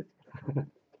pronounce it.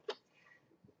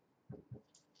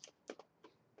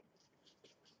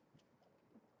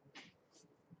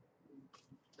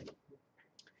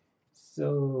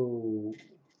 So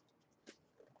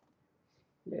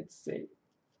let's see.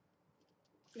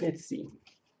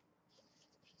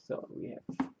 So we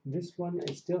have this one.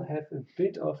 I still have a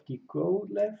bit of the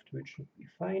gold left, which should be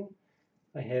fine.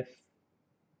 I have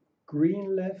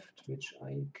green left, which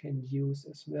I can use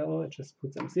as well. I just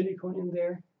put some silicone in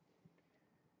there.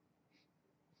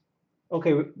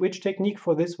 Okay, which technique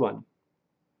for this one?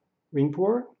 Ring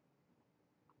pour,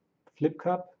 flip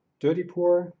cup, dirty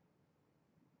pour.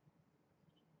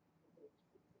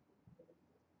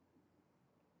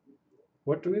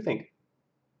 What do you think?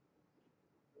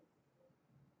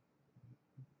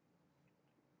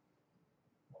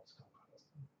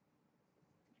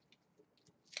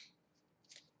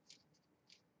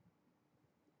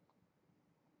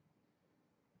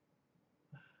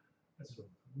 Also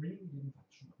Ring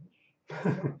jedenfalls schon mal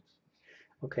nicht.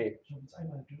 Okay. Ich habe jetzt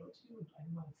einmal Dirty und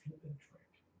einmal Flip and Track.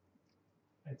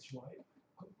 Ein Swipe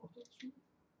kommt noch dazu.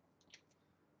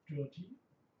 Dirty,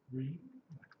 Ring,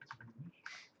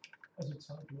 also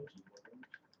 2 Dirty.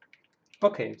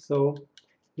 Okay, so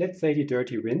let's say the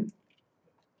dirty rin.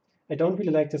 I don't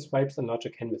really like the swipes on larger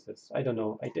canvases. I don't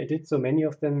know. I did so many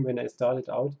of them when I started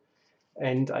out,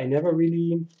 and I never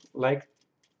really liked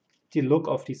the look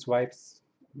of these swipes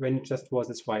when it just was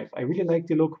a swipe. I really liked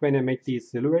the look when I made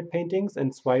these silhouette paintings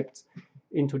and swiped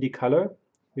into the color,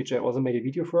 which I also made a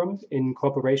video from in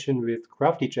cooperation with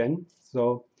CraftyGen.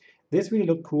 So this really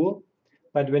looked cool,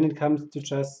 but when it comes to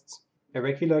just a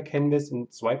regular canvas and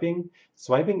swiping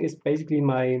is basically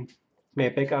my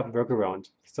backup workaround.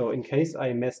 So in case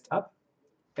I messed up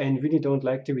and really don't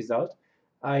like the result,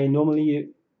 I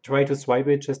normally try to swipe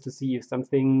it just to see if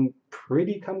something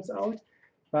pretty comes out.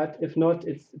 but if not,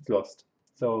 it's lost.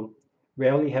 So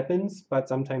rarely happens, but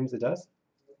sometimes it does.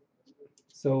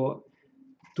 So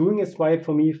doing a swipe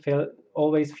for me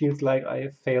always feels like I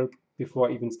failed before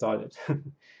I even started.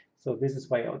 So this is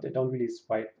why I don't really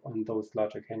swipe on those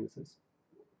larger canvases.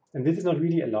 And this is not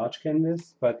really a large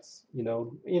canvas, but you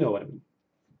know what I mean.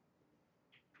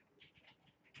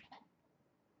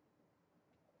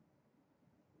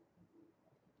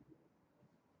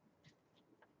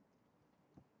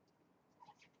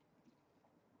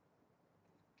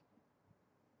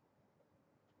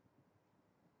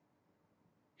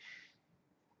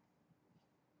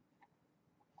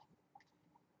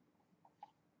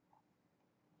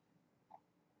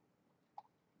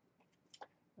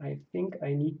 I think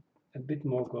I need a bit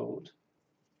more gold.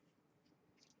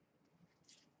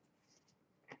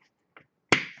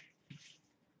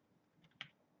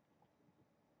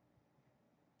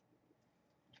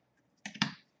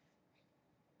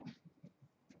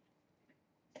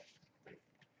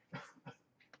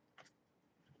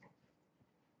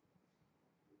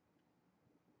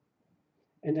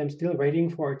 And I'm still waiting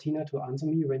for Artina to answer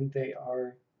me when they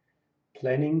are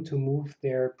planning to move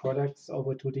their products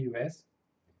over to the US.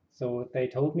 So they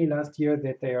told me last year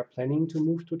that they are planning to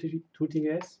move to the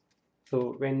US.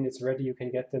 So when it's ready, you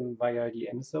can get them via the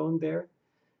Amazon there.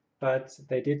 But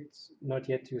they did not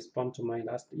yet respond to my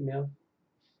last email.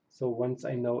 So once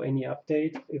I know any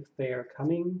update, if they are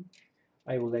coming,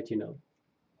 I will let you know.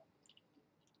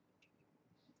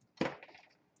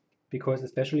 Because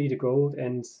especially the gold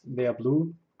and their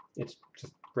blue, it's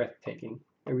just breathtaking.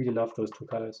 I really love those two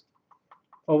colors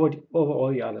over all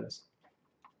the others.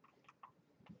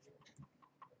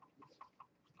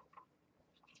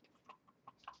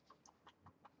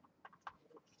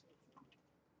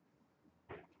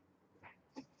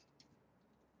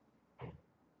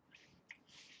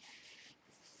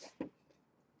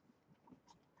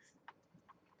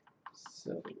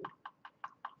 So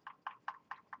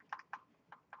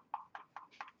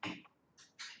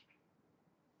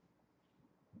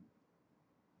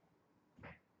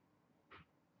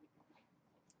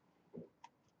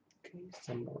okay,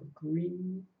 some more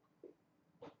green.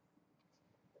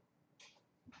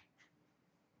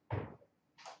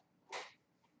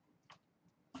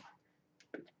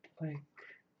 Black.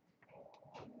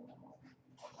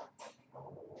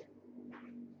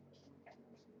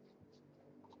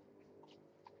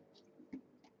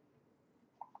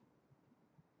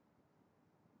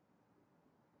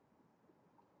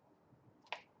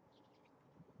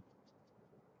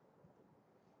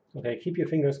 Okay, keep your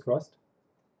fingers crossed.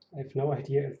 I have no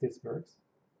idea if this works.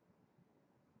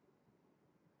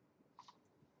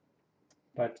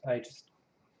 But I just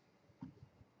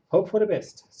hope for the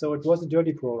best. So it was a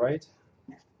dirty pour, right?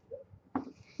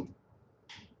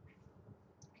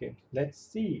 Okay, let's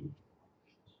see.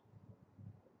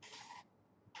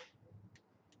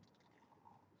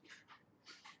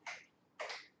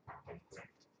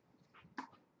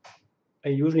 I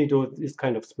usually do this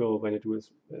kind of swirl when I do a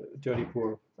dirty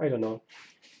pour. I don't know.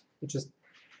 It just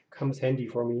comes handy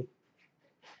for me.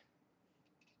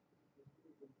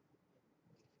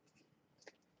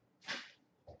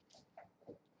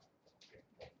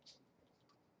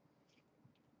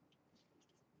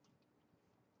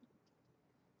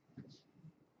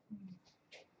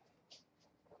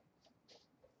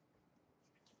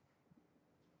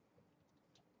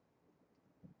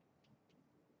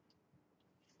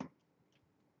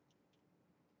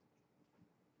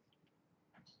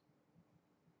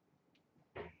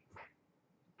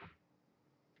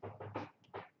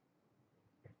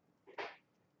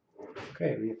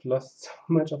 Okay, we've lost so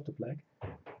much of the black.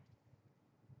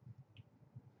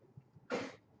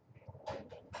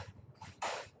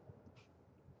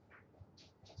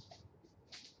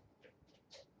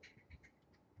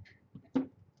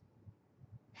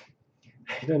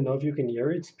 I don't know if you can hear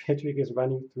it. Patrick is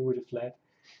running through the flat,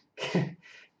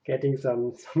 getting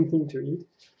something to eat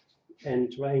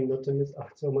and trying not to miss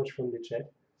out so much from the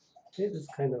chat. This is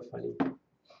kind of funny.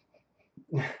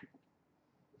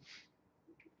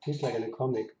 He's like in a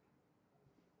comic.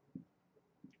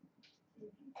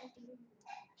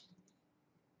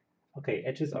 Okay,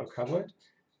 edges are covered.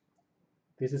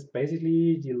 This is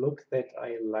basically the look that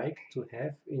I like to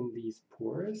have in these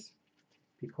pours,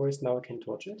 because now I can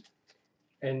torch it.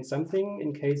 And something,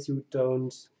 in case you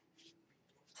don't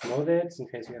know that, in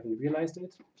case you haven't realized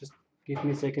it, just give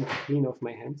me a second to clean off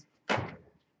my hands.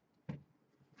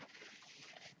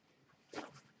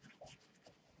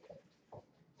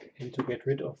 And to get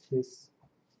rid of this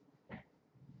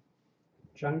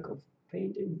chunk of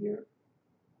paint in here.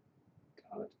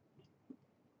 God.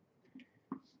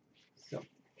 So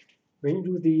when you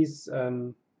do these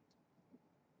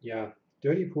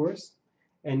dirty pours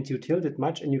and you tilt it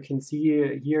much, and you can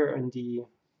see here on the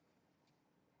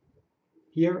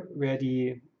where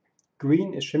the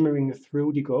green is shimmering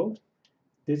through the gold,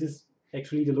 this is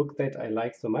actually the look that I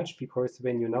like so much, because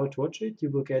when you now torch it, you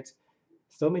will get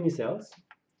so many cells,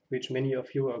 which many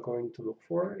of you are going to look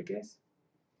for, I guess.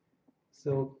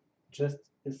 So just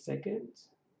a second.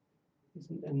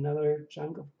 Isn't another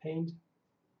chunk of paint?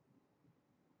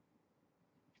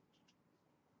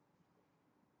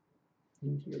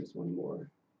 And here's one more.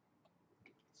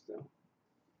 So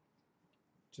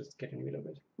just getting rid of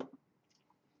it.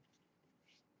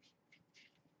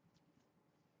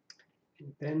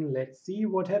 And then let's see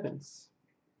what happens.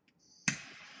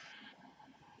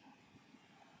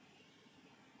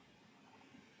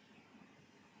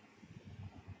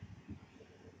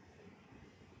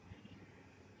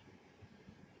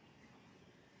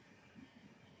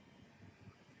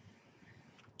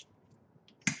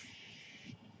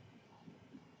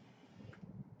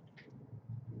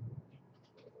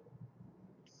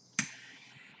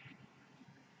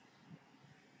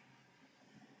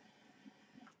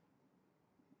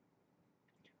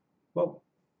 Whoa.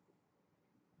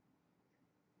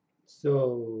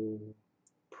 So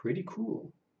pretty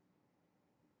cool.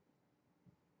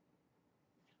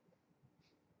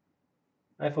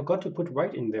 I forgot to put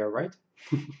white in there, right?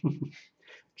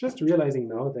 Just realizing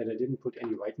now that I didn't put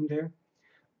any white in there,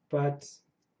 but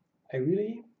I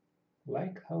really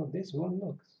like how this one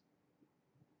looks.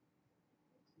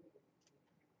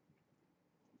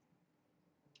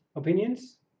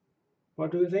 Opinions?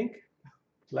 What do you think?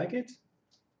 Like it?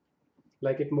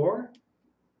 Like it more?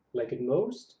 Like it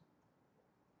most?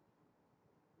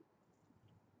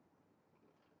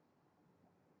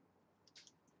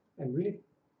 I'm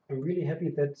really happy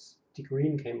that the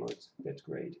green came out. That's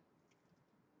great.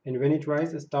 And when it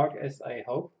dries as dark as I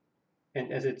hope,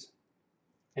 and as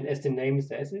the name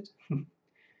says it,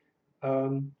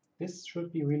 this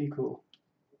should be really cool.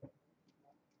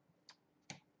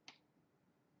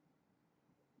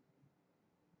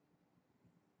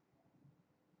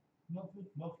 Love it,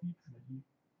 love it, ready.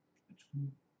 It's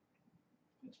good.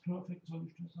 It's perfect, soll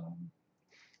ich dir sagen.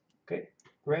 Okay,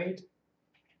 great.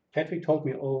 Patrick told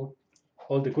me all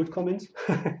the good comments.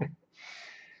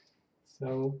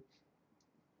 So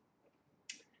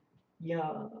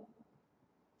yeah,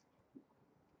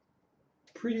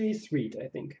 pretty sweet, I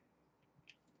think.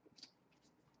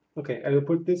 Okay, I will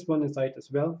put this one aside as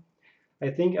well. I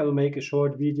think I will make a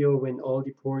short video when all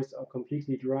the pours are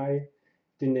completely dry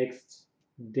the next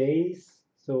days,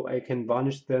 so I can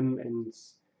varnish them, and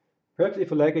perhaps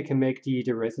if you like I can make the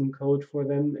resin coat for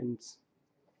them, and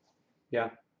yeah,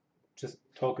 just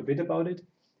talk a bit about it.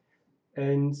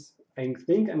 And I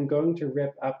think I'm going to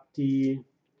wrap up the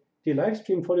live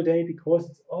stream for the day,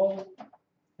 because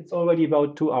it's already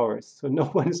about 2 hours, so no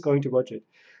one is going to watch it.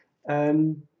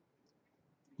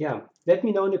 Yeah, let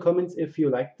me know in the comments if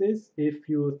you liked this, if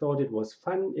you thought it was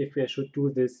fun, if I should do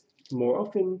this more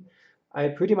often. I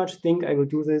pretty much think I will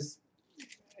do this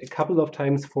a couple of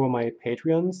times for my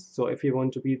Patreons. So if you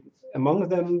want to be among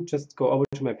them, just go over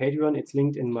to my Patreon. It's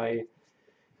linked in my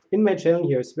channel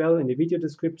here as well, in the video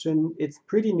description. It's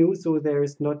pretty new, so there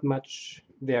is not much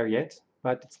there yet,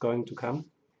 but it's going to come.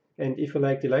 And if you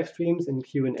like the live streams and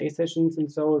Q&A sessions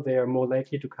and so, they are more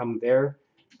likely to come there.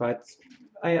 But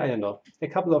I don't know, a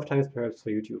couple of times perhaps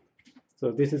for YouTube.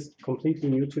 So this is completely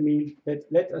new to me.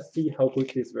 Let us see how good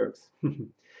this works.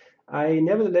 I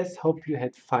nevertheless hope you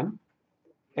had fun.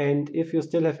 And if you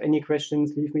still have any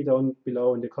questions, leave me down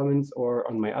below in the comments or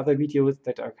on my other videos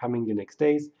that are coming the next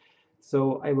days.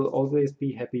 So I will always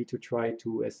be happy to try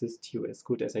to assist you as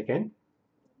good as I can,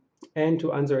 and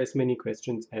to answer as many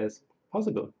questions as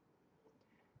possible.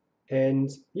 And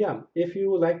yeah, if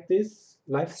you like this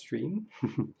live stream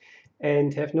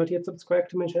and have not yet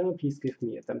subscribed to my channel, please give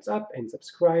me a thumbs up and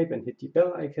subscribe and hit the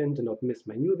bell icon to not miss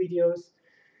my new videos.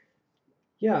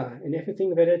 Yeah, and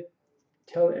everything that I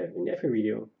tell in every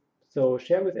video. So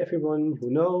share with everyone who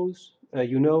knows, not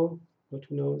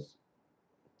who knows.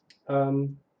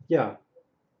 Yeah,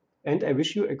 and I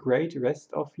wish you a great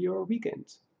rest of your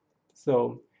weekend.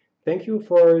 So thank you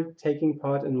for taking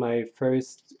part in my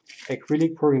first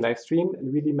acrylic pouring live stream.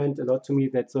 It really meant a lot to me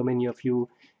that so many of you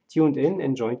tuned in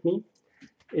and joined me.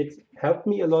 It helped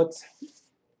me a lot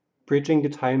bridging the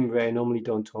time where I normally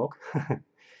don't talk.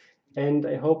 And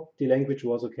I hope the language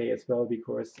was okay as well,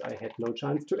 because I had no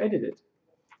chance to edit it.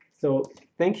 So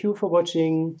thank you for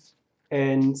watching,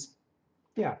 and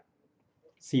yeah,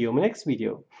 see you in my next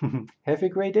video. Have a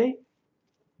great day.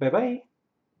 Bye bye.